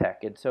and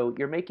tech, and so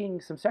you're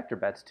making some sector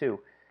bets too,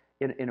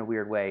 in a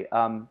weird way.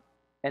 And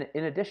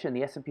in addition,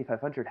 the S&P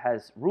 500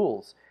 has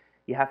rules.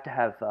 You have to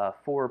have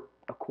 4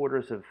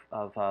 quarters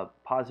of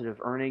positive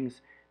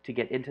earnings to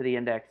get into the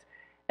index,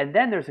 and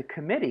then there's a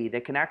committee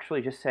that can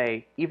actually just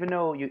say, even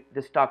though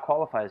this stock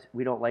qualifies,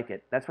 we don't like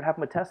it. That's what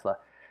happened with Tesla.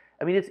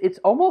 I mean, it's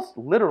almost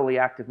literally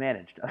active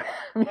managed. I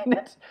mean,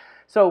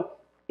 so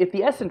if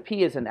the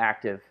S&P isn't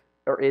active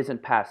or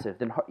isn't passive,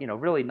 then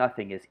really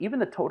nothing is. Even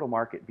the total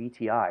market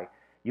VTI,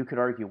 you could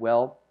argue,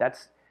 well,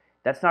 that's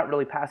not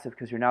really passive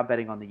because you're now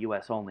betting on the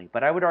U.S. only.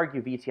 But I would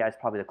argue VTI is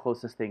probably the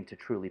closest thing to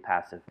truly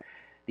passive.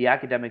 The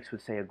academics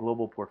would say a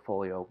global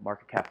portfolio,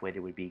 market cap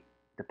weighted, would be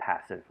the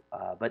passive.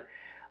 But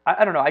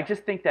I don't know. I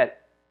just think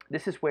that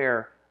this is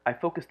where I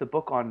focus the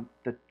book on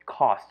the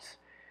costs.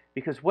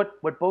 Because what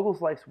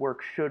Bogle's life's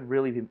work should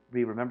really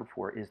be remembered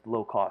for is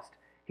low cost.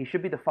 He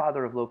should be the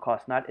father of low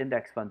cost, not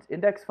index funds.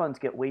 Index funds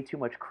get way too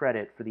much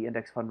credit for the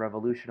index fund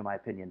revolution, in my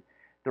opinion.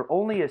 They're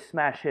only a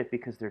smash hit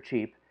because they're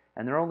cheap,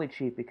 and they're only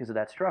cheap because of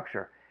that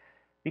structure.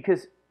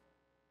 Because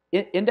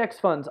Index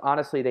funds,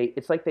 honestly,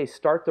 it's like they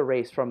start the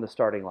race from the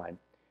starting line.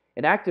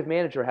 An active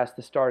manager has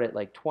to start at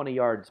like 20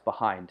 yards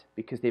behind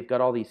because they've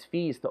got all these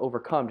fees to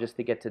overcome just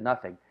to get to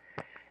nothing.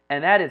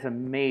 And that is a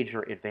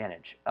major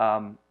advantage.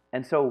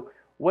 And so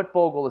what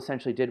Bogle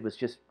essentially did was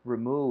just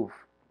remove,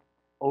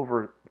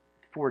 over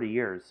 40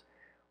 years,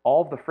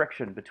 all of the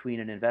friction between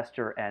an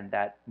investor and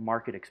that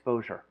market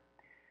exposure.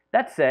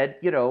 That said,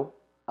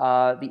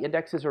 the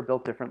indexes are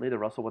built differently. The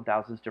Russell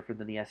 1000 is different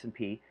than the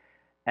S&P.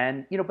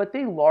 And, but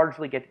they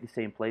largely get to the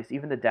same place.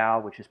 Even the Dow,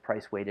 which is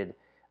price weighted,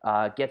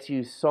 gets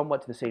you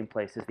somewhat to the same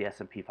place as the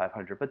S&P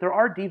 500. But there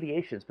are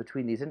deviations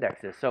between these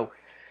indexes. So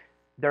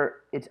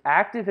it's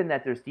active in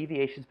that there's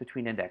deviations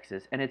between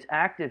indexes, and it's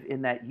active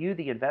in that you,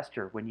 the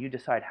investor, when you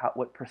decide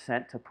what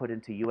percent to put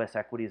into U.S.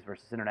 equities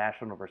versus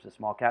international versus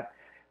small cap,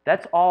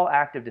 that's all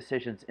active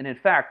decisions. And in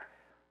fact,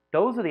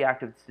 those are the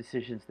active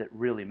decisions that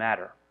really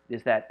matter,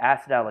 is that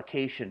asset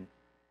allocation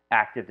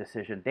active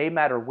decision. They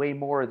matter way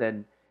more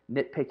than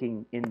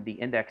nitpicking in the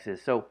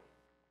indexes. So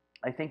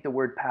I think the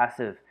word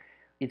passive,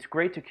 it's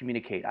great to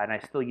communicate, and I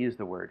still use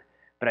the word,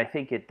 but I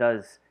think it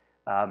does,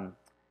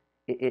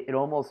 it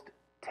almost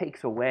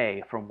takes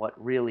away from what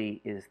really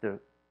is the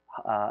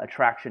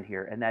attraction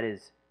here, and that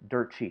is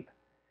dirt cheap.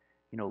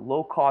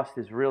 Low cost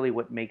is really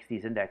what makes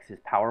these indexes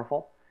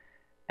powerful,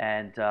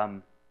 and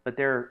but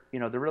there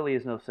really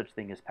is no such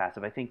thing as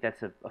passive. I think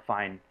that's a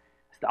fine.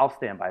 I'll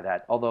stand by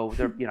that. Although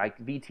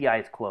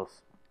VTI is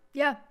close.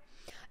 Yeah.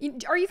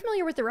 Are you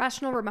familiar with the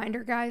Rational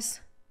Reminder guys?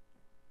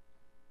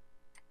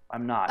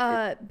 I'm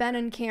not. Ben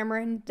and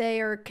Cameron, they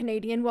are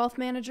Canadian wealth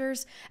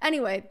managers.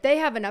 Anyway, they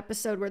have an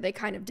episode where they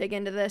kind of dig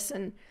into this,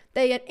 and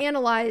they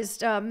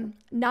analyzed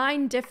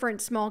 9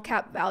 different small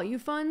cap value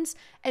funds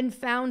and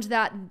found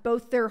that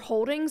both their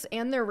holdings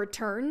and their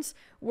returns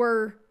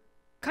were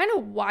kind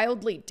of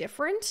wildly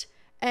different.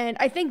 And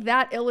I think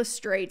that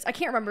illustrates, I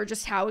can't remember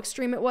just how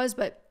extreme it was,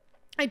 but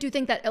I do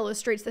think that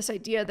illustrates this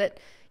idea that,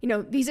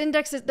 these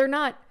indexes, they're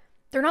not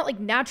like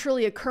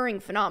naturally occurring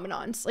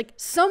phenomenons. Like,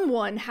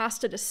 someone has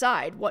to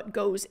decide what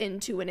goes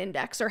into an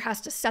index or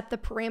has to set the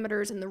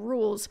parameters and the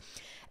rules.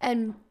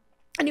 And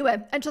anyway,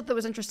 I thought that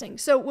was interesting.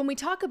 So when we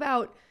talk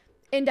about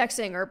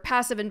indexing or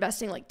passive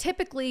investing, like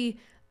typically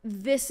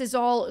this is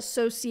all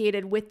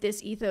associated with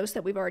this ethos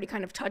that we've already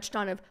kind of touched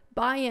on of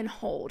buy and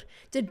hold.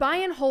 Did buy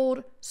and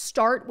hold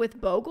start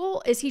with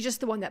Bogle? Is he just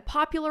the one that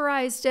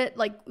popularized it?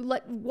 Like,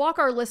 walk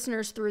our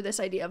listeners through this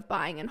idea of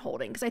buying and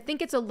holding, because I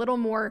think it's a little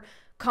more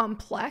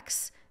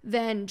complex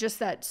than just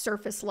that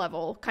surface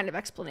level kind of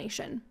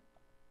explanation.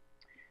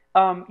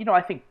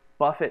 I think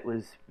Buffett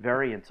was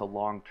very into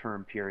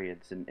long-term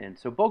periods, and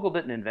so Bogle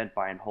didn't invent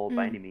buy and hold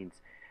by any means.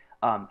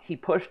 He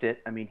pushed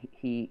it. I mean,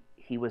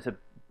 he was a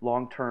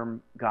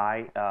long-term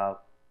guy,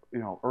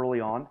 early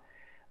on.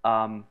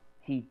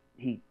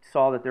 He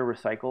saw that there were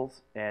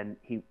cycles, and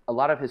a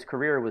lot of his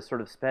career was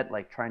sort of spent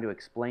like trying to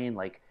explain,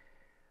 like,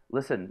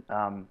 listen,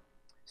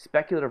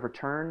 speculative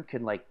return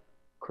can like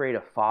create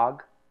a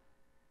fog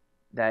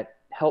that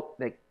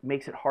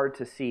makes it hard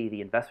to see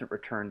the investment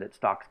return that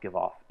stocks give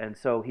off. And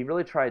so he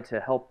really tried to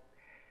help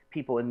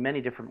people in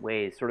many different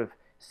ways sort of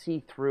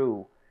see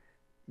through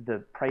the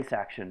price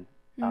action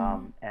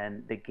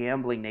and the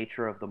gambling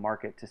nature of the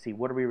market to see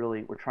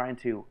we're trying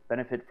to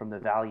benefit from the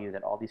value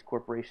that all these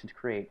corporations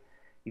create.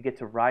 You get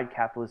to ride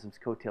capitalism's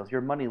coattails.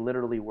 Your money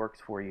literally works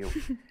for you.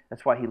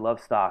 That's why he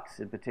loved stocks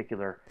in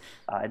particular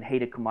and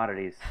hated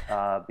commodities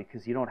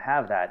because you don't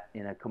have that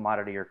in a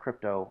commodity or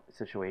crypto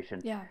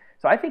situation. Yeah.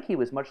 So I think he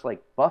was much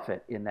like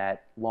Buffett in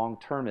that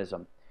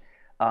long-termism.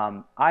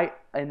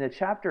 In the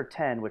chapter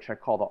 10, which I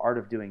call The Art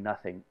of Doing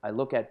Nothing, I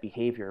look at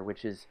behavior,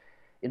 which is,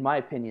 in my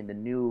opinion, the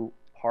new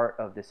part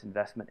of this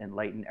investment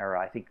enlightened era.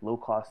 I think low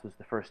cost was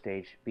the first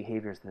stage,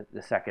 behavior is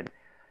the second.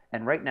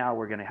 And right now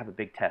we're going to have a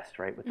big test,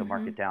 right, with the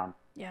market down.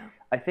 Yeah.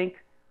 I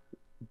think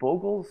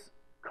Bogle's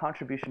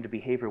contribution to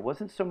behavior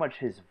wasn't so much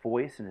his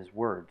voice and his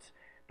words,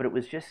 but it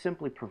was just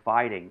simply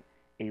providing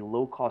a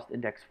low-cost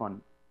index fund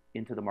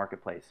into the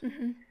marketplace.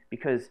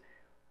 Because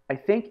I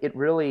think it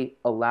really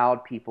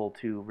allowed people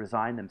to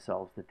resign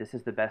themselves that this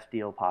is the best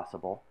deal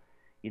possible.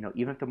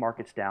 Even if the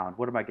market's down,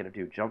 what am I going to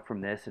do? Jump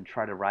from this and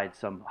try to ride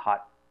some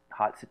hot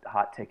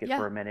ticket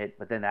for a minute,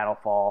 but then that'll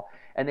fall.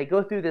 And they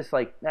go through this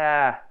like,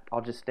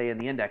 I'll just stay in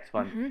the index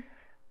fund.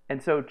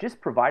 And so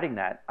just providing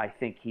that, I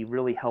think he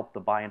really helped the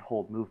buy and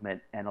hold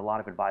movement, and a lot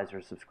of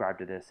advisors subscribe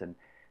to this, and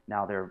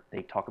now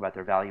they talk about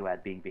their value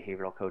add being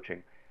behavioral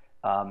coaching.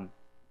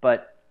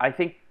 But I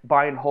think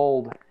buy and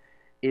hold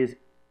is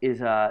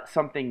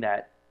something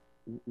that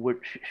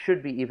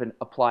should be even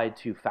applied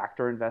to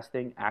factor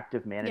investing,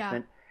 active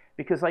management.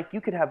 Because like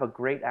you could have a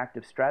great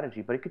active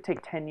strategy, but it could take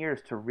 10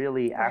 years to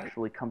really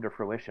actually come to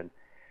fruition.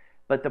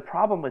 But the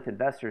problem with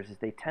investors is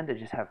they tend to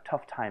just have a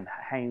tough time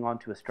hanging on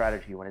to a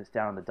strategy when it's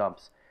down in the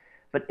dumps.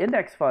 But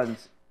index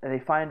funds, they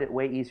find it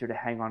way easier to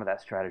hang on to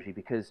that strategy,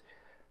 because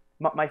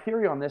my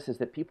theory on this is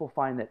that people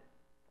find that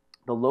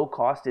the low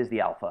cost is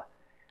the alpha.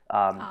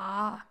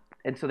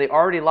 And so they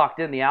already locked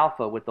in the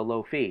alpha with the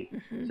low fee.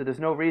 So there's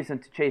no reason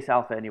to chase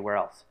alpha anywhere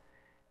else.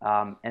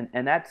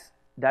 And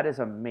that is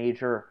a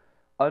major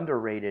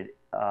underrated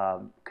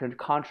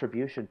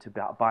contribution to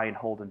buy and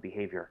hold and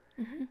behavior.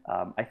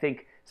 I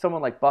think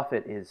someone like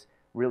Buffett is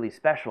really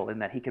special in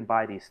that he can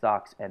buy these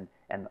stocks and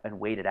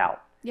wait it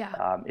out.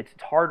 Yeah. It's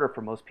harder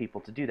for most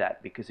people to do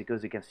that because it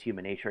goes against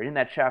human nature. And in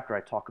that chapter,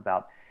 I talk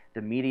about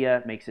the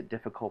media makes it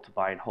difficult to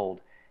buy and hold,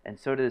 and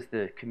so does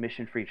the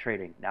commission-free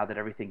trading. Now that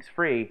everything's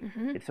free,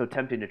 it's so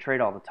tempting to trade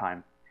all the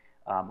time.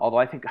 Although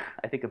I think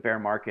a bear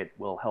market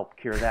will help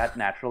cure that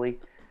naturally.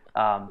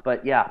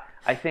 But yeah,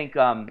 I think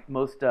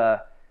most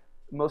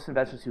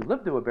investors who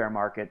live through a bear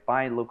market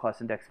buy a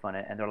low-cost index fund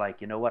and they're like,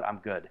 you know what, I'm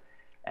good.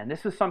 And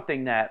this was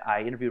something that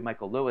I interviewed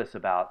Michael Lewis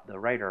about, the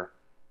writer,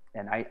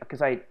 and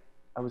because I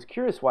was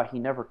curious why he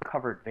never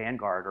covered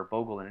Vanguard or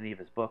Bogle in any of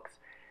his books,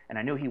 and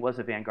I knew he was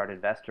a Vanguard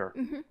investor.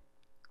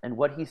 And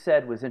what he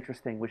said was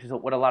interesting, which is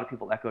what a lot of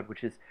people echoed,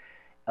 which is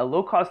a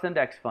low-cost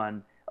index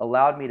fund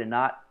allowed me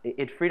to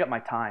it freed up my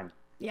time.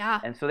 Yeah.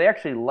 And so they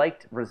actually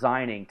liked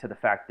resigning to the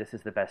fact this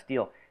is the best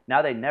deal.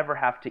 Now they never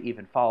have to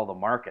even follow the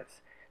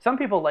markets. Some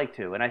people like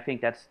to, and I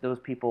think those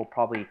people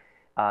probably,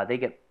 they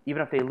get,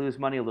 even if they lose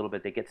money a little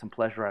bit, they get some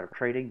pleasure out of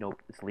trading. No,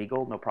 it's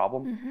legal, no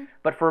problem.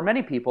 But for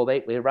many people,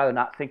 they'd rather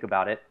not think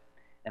about it.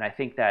 And I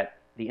think that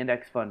the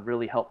index fund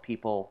really helped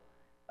people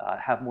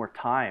have more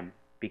time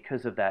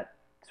because of that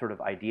sort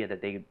of idea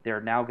that they're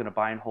now going to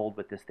buy and hold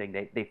with this thing.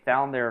 They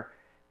found their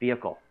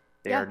vehicle.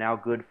 They are now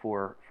good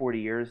for 40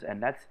 years.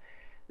 And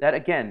that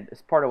again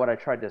is part of what I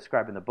tried to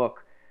describe in the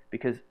book,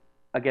 because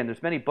again,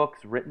 there's many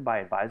books written by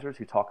advisors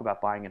who talk about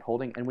buying and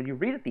holding. And when you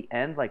read at the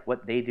end, like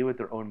what they do with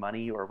their own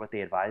money or what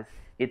they advise,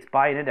 it's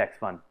buy an index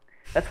fund.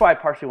 That's why I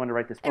partially wanted to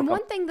write this book. And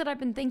one thing that I've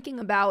been thinking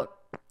about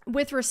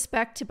with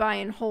respect to buy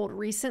and hold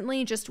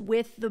recently, just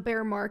with the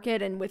bear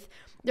market and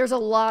there's a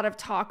lot of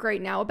talk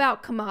right now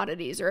about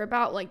commodities or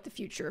about like the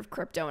future of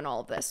crypto and all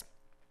of this.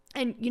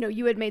 And,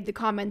 you had made the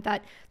comment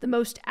that the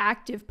most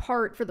active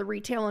part for the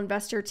retail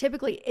investor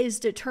typically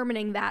is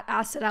determining that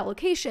asset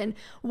allocation.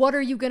 What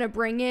are you going to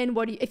bring in?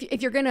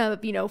 If you're going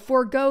to,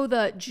 forego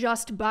the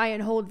just buy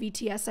and hold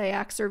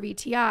VTSAX or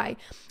VTI,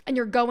 and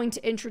you're going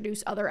to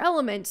introduce other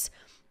elements,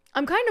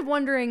 I'm kind of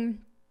wondering,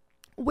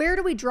 where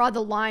do we draw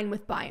the line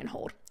with buy and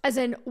hold? As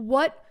in,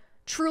 what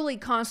truly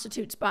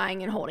constitutes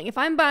buying and holding? If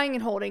I'm buying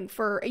and holding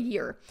for a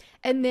year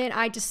and then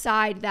I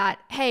decide that,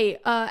 hey,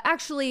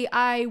 actually,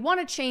 I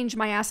want to change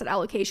my asset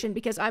allocation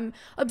because I'm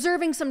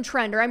observing some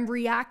trend or I'm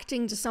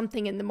reacting to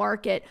something in the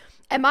market,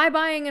 am I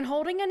buying and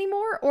holding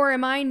anymore? Or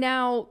am I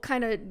now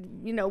kind of,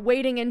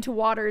 wading into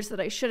waters that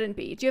I shouldn't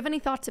be? Do you have any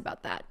thoughts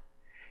about that?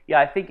 Yeah,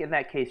 I think in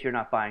that case, you're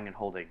not buying and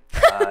holding.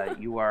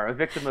 You are a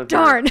victim of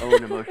Darn. your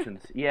own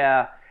emotions.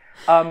 Yeah.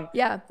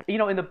 Yeah.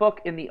 In the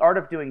book, in the Art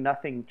of Doing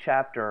Nothing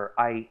chapter,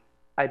 I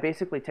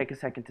basically take a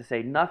second to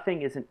say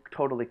nothing isn't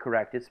totally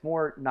correct. It's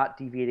more not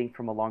deviating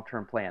from a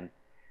long-term plan.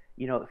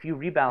 If you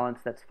rebalance,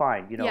 that's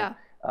fine.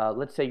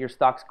 Let's say your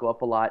stocks go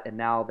up a lot and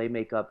now they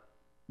make up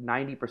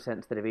 90%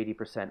 instead of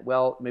 80%.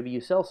 Well, maybe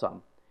you sell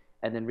some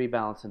and then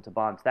rebalance into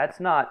bonds. That's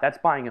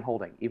buying and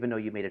holding, even though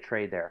you made a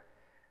trade there.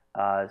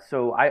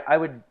 So I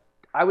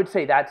would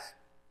say that's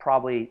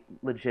probably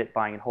legit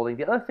buying and holding.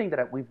 The other thing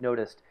that we've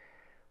noticed,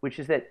 which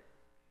is that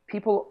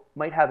people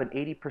might have an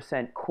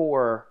 80%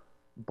 core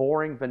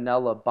boring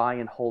vanilla buy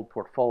and hold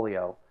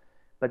portfolio,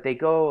 but they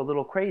go a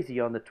little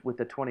crazy with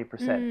the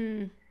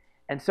 20%.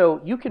 And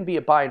so you can be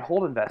a buy and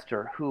hold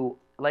investor who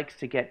likes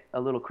to get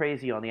a little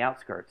crazy on the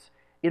outskirts,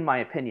 in my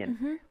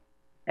opinion.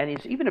 And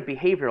it's even a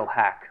behavioral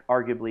hack,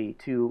 arguably,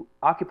 to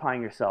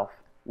occupying yourself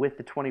with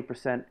the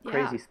 20%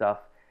 crazy stuff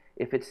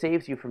if it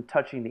saves you from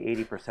touching the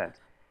 80%.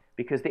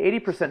 Because the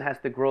 80% has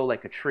to grow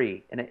like a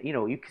tree. And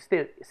you can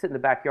sit in the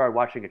backyard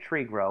watching a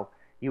tree grow,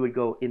 you would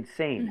go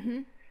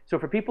insane. So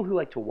for people who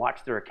like to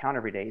watch their account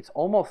every day, it's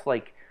almost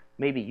like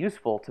maybe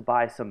useful to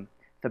buy some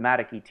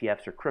thematic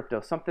ETFs or crypto,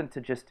 something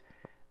to just,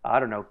 I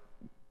don't know,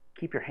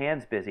 keep your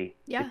hands busy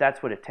if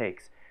that's what it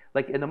takes.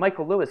 Like in the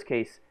Michael Lewis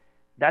case,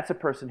 that's a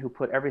person who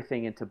put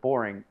everything into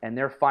boring and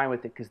they're fine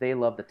with it because they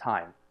love the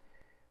time.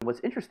 What's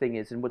interesting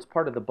is, and what's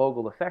part of the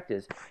Bogle effect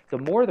is, the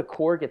more the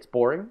core gets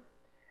boring,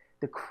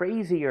 the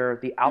crazier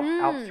the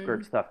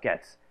outskirt stuff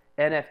gets.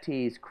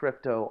 NFTs,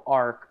 crypto,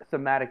 ARK,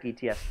 thematic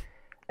ETFs.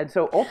 And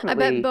so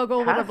ultimately, I bet Bogle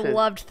would have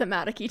loved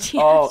thematic ETFs.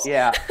 Oh,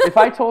 yeah. If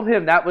I told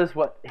him that was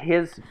what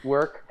his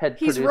work had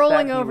produced. He's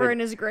rolling over in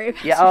his grave.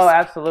 Yeah, oh,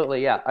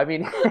 absolutely, yeah. I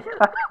mean,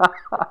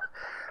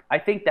 I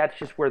think that's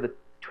just where the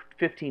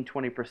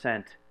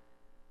 15-20%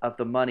 of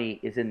the money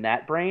is in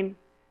that brain,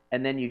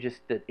 and then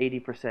the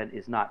 80%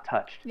 is not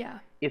touched. Yeah.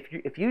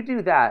 If you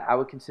do that, I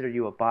would consider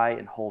you a buy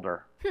and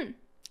holder.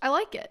 I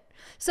like it.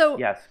 So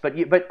yes,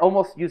 but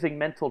almost using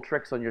mental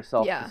tricks on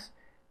yourself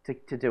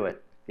to do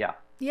it. Yeah.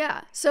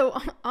 Yeah.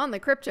 So on the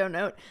crypto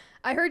note,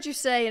 I heard you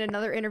say in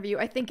another interview,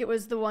 I think it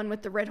was the one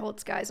with the Red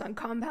Holtz guys on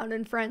Compound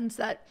and Friends,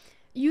 that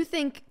you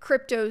think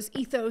crypto's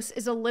ethos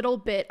is a little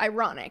bit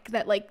ironic,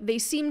 that like they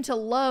seem to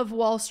love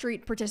Wall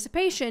Street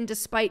participation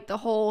despite the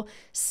whole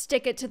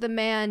stick it to the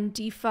man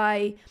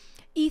DeFi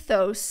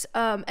ethos,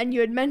 and you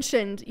had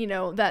mentioned,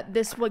 that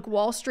this like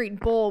Wall Street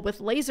bull with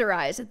laser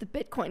eyes at the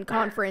Bitcoin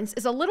conference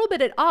is a little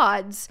bit at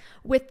odds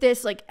with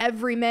this like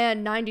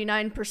everyman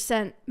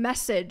 99%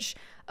 message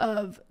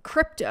of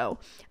crypto.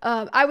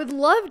 I would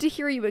love to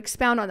hear you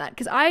expound on that,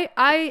 because I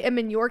am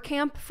in your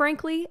camp,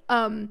 frankly,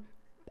 and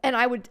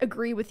I would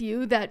agree with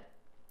you that,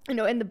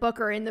 in the book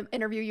or in the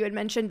interview you had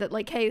mentioned that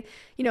like, hey,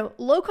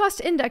 low cost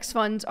index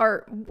funds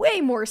are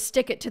way more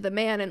stick it to the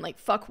man and like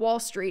fuck Wall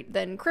Street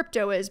than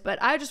crypto is. But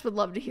I just would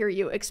love to hear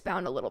you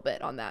expound a little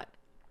bit on that.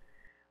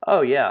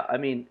 Oh yeah, I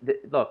mean,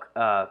 look,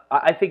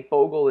 I think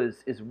Bogle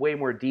is way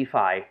more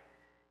DeFi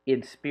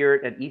in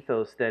spirit and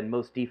ethos than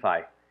most DeFi,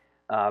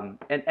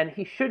 and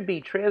he should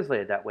be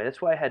translated that way.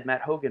 That's why I had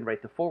Matt Hogan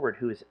write the foreword,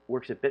 who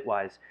works at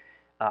Bitwise.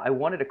 I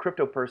wanted a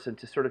crypto person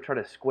to sort of try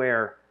to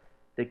square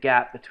the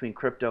gap between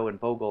crypto and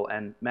Bogle,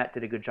 and Matt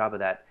did a good job of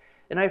that.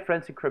 And I have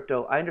friends in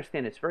crypto. I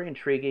understand it's a very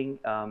intriguing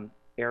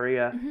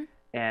area,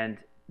 and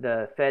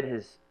the Fed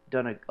has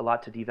done a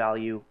lot to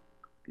devalue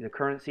the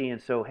currency,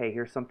 and so hey,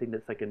 here's something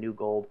that's like a new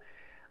gold.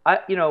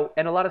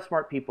 And a lot of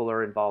smart people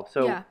are involved.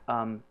 So yeah.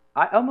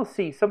 I almost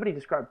see somebody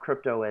described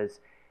crypto as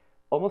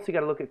almost, you got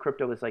to look at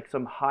crypto as like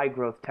some high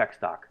growth tech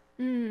stock.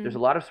 There's a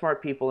lot of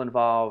smart people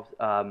involved.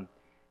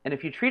 And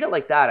if you treat it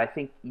like that, I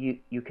think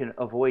you can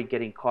avoid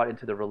getting caught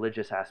into the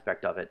religious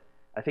aspect of it.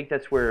 I think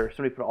that's where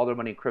somebody put all their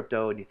money in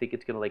crypto and you think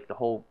it's going to like the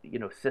whole,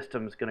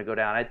 system's going to go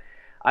down.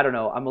 I don't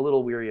know. I'm a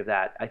little weary of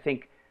that. I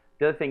think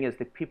the other thing is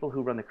the people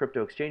who run the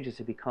crypto exchanges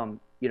have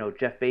become,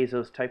 Jeff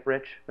Bezos type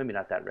rich. Maybe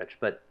not that rich,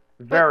 but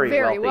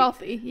very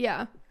wealthy.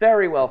 Yeah.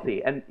 Very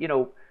wealthy. And,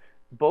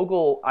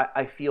 Bogle,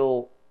 I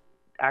feel,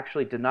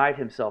 actually denied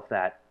himself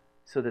that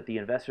so that the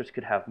investors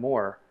could have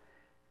more.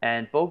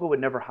 And Bogle would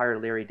never hire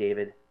Larry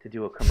David to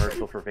do a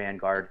commercial for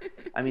Vanguard.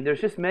 I mean,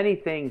 there's just many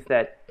things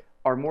that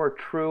are more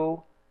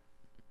true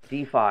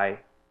DeFi,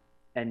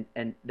 and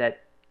that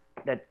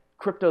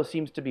crypto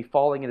seems to be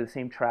falling into the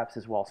same traps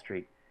as Wall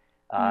Street.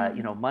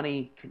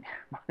 Money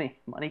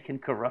can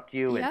corrupt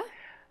you, and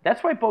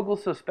that's why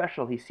Bogle's so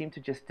special. He seemed to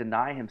just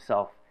deny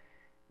himself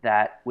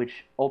that,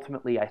 which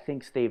ultimately I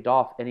think staved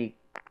off any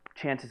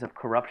chances of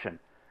corruption.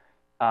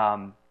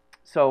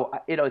 So,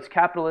 it's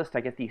capitalist.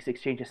 I get these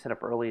exchanges set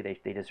up early.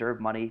 They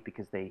deserve money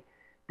because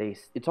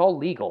it's all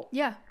legal.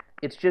 Yeah.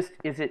 It's just,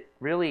 is it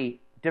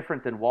really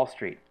different than Wall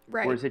Street?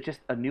 Right. Or is it just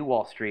a new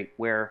Wall Street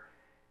where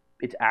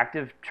it's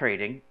active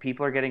trading,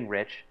 people are getting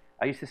rich?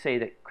 I used to say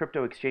that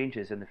crypto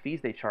exchanges and the fees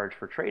they charge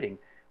for trading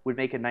would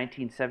make a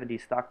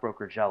 1970s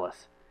stockbroker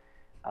jealous.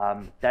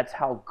 That's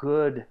how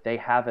good they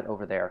have it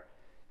over there.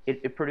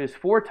 It produced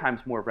 4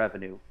 times more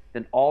revenue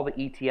than all the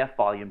ETF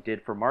volume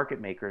did for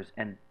market makers,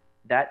 and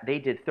that they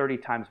did 30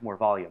 times more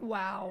volume.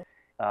 Wow.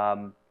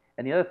 And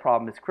the other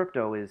problem is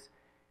crypto is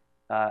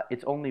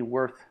it's only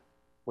worth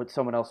what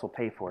someone else will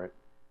pay for it.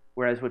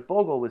 Whereas what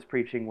Bogle was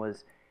preaching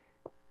was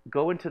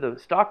go into the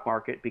stock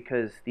market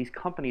because these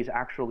companies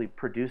actually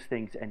produce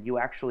things, and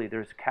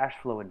there's cash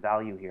flow and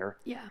value here.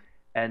 Yeah.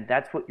 And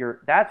that's what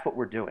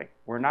we're doing.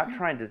 We're not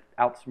trying to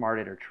outsmart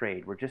it or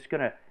trade. We're just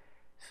going to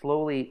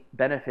slowly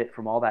benefit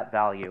from all that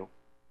value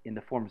in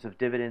the forms of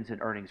dividends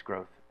and earnings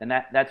growth. And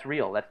that's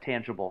real, that's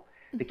tangible.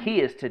 The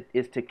key is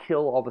to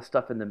kill all the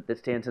stuff that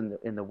stands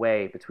in the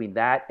way between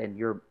that and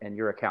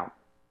your account.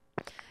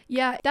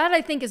 Yeah, that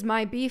I think is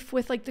my beef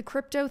with like the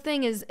crypto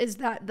thing is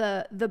that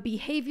the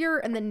behavior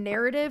and the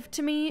narrative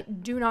to me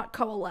do not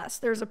coalesce.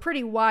 There's a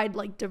pretty wide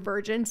like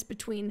divergence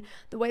between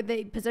the way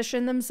they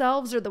position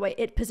themselves or the way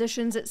it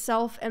positions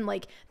itself and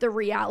like the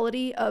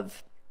reality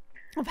of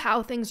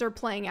how things are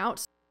playing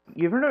out.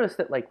 You ever notice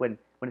that like when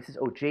it says,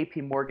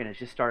 JP Morgan has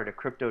just started a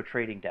crypto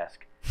trading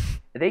desk,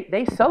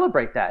 they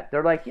celebrate that.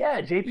 They're like,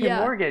 yeah, JP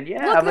Morgan,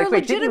 yeah. Look, I'm like,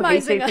 wait, didn't you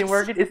hate JP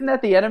Morgan? Isn't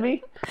that the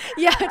enemy?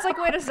 Yeah, it's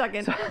like, wait a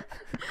second.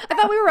 I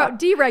thought we were about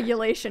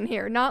deregulation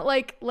here, not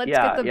like let's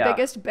get the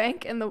biggest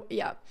bank in the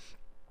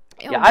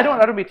I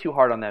don't be too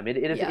hard on them. It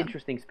is an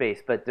interesting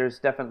space, but there's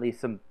definitely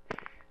some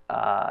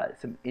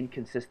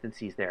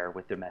inconsistencies there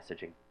with their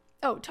messaging.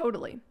 Oh,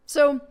 totally.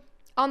 So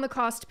on the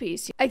cost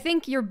piece, I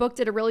think your book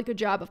did a really good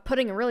job of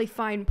putting a really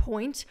fine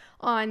point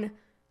on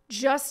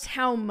just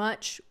how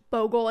much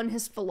Bogle and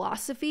his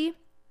philosophy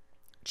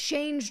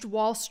changed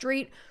Wall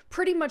Street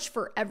pretty much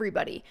for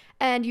everybody.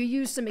 And you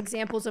use some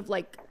examples of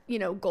like,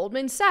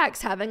 Goldman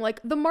Sachs having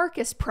like the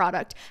Marcus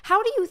product.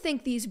 How do you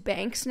think these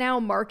banks now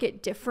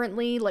market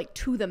differently, like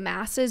to the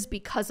masses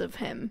because of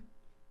him?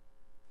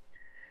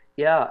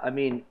 Yeah, I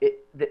mean,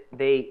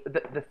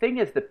 the thing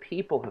is the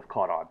people have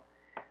caught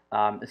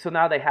on. So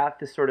now they have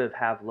to sort of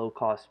have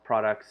low-cost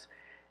products.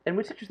 And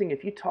what's interesting,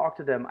 if you talk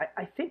to them,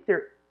 I think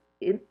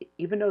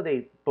even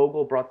though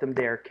Bogle brought them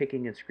there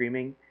kicking and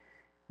screaming,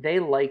 they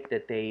like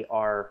that they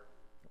are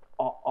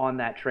on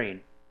that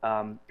train.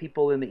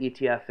 People in the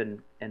ETF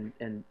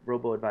and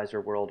robo-advisor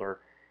world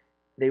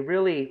they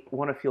really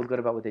want to feel good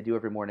about what they do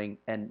every morning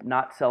and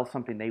not sell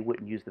something they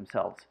wouldn't use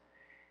themselves.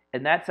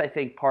 And that's, I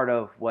think, part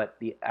of what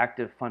the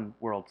active fund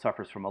world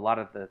suffers from. A lot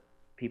of the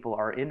people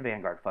are in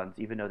Vanguard funds,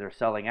 even though they're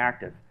selling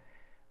active.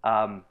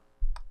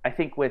 I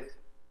think with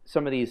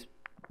some of these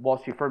Wall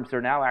Street firms,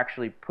 they're now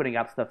actually putting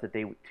out stuff that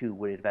they too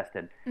would invest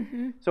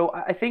in. So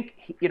I think,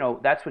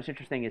 that's what's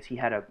interesting is he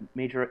had a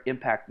major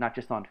impact, not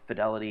just on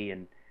Fidelity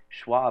and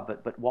Schwab,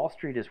 but Wall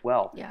Street as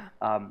well. Yeah.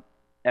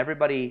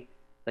 Everybody,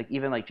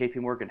 even JP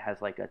Morgan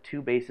has a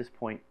 2 basis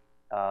point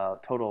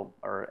total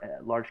or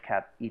large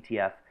cap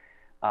ETF.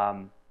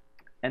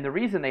 And the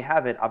reason they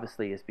have it,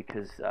 obviously, is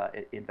because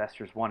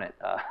investors want it.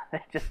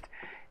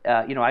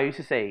 I used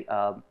to say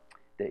the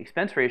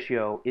expense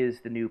ratio is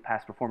the new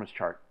past performance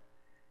chart.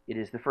 It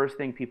is the first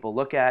thing people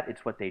look at.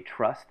 It's what they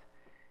trust.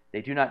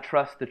 They do not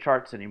trust the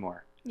charts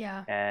anymore.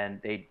 Yeah.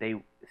 And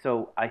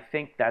so I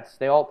think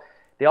they all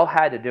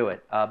had to do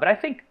it. But I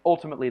think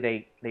ultimately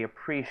they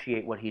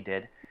appreciate what he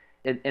did.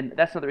 And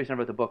that's another reason I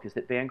wrote the book, is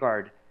that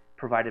Vanguard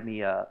provided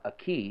me a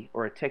key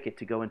or a ticket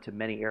to go into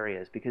many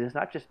areas, because it's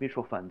not just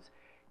mutual funds.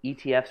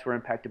 ETFs were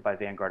impacted by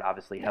Vanguard,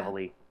 obviously,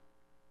 heavily.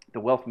 The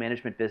wealth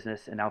management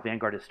business, and now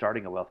Vanguard is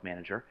starting a wealth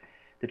manager.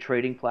 The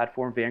trading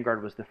platform,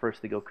 Vanguard was the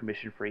first to go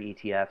commission-free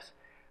ETFs.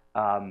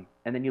 And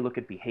then you look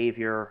at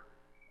behavior,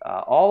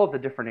 all of the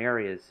different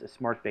areas,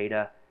 smart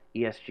beta,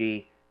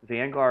 ESG,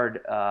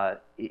 Vanguard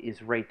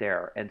is right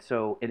there. And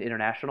so in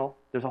international,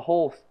 there's a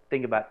whole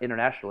thing about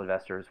international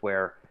investors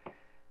where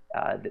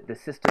the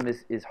system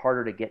is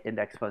harder to get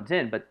index funds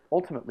in, but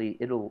ultimately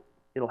it'll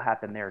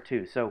happen there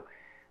too. So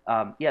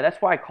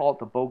that's why I call it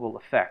the Bogle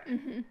effect,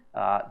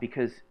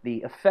 because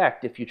the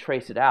effect, if you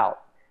trace it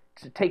out,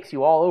 it takes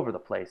you all over the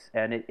place,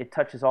 and it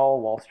touches all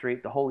Wall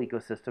Street, the whole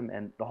ecosystem,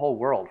 and the whole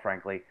world,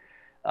 frankly.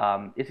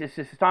 It's just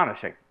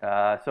astonishing.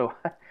 So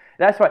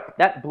that's why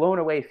that blown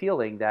away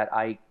feeling that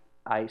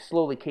I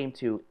slowly came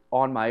to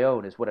on my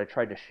own is what I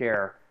tried to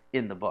share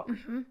in the book.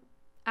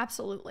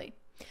 Absolutely.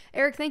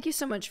 Eric, thank you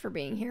so much for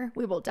being here.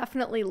 We will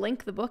definitely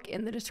link the book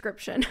in the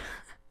description.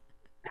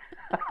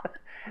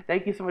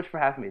 Thank you so much for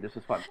having me. This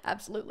was fun.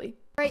 Absolutely.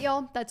 All right,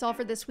 y'all, that's all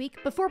for this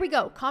week. Before we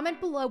go, comment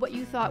below what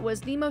you thought was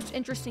the most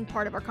interesting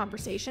part of our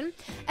conversation.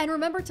 And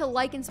remember to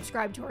like and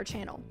subscribe to our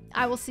channel.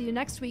 I will see you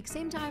next week,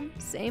 same time,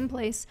 same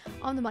place,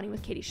 on The Money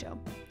with Katie show.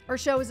 Our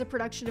show is a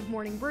production of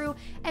Morning Brew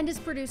and is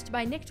produced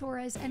by Nick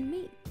Torres and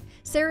me.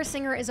 Sarah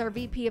Singer is our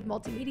VP of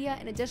Multimedia,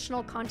 and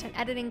additional content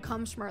editing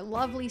comes from our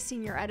lovely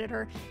senior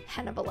editor,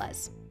 Hannah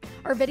Velez.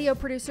 Our video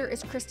producer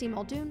is Christy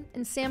Muldoon,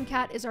 and Sam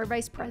Cat is our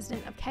Vice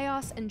President of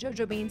Chaos, and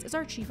Jojo Beans is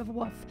our Chief of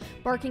Woof,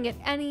 barking at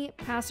any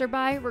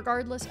passerby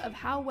regardless of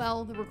how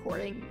well the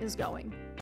recording is going.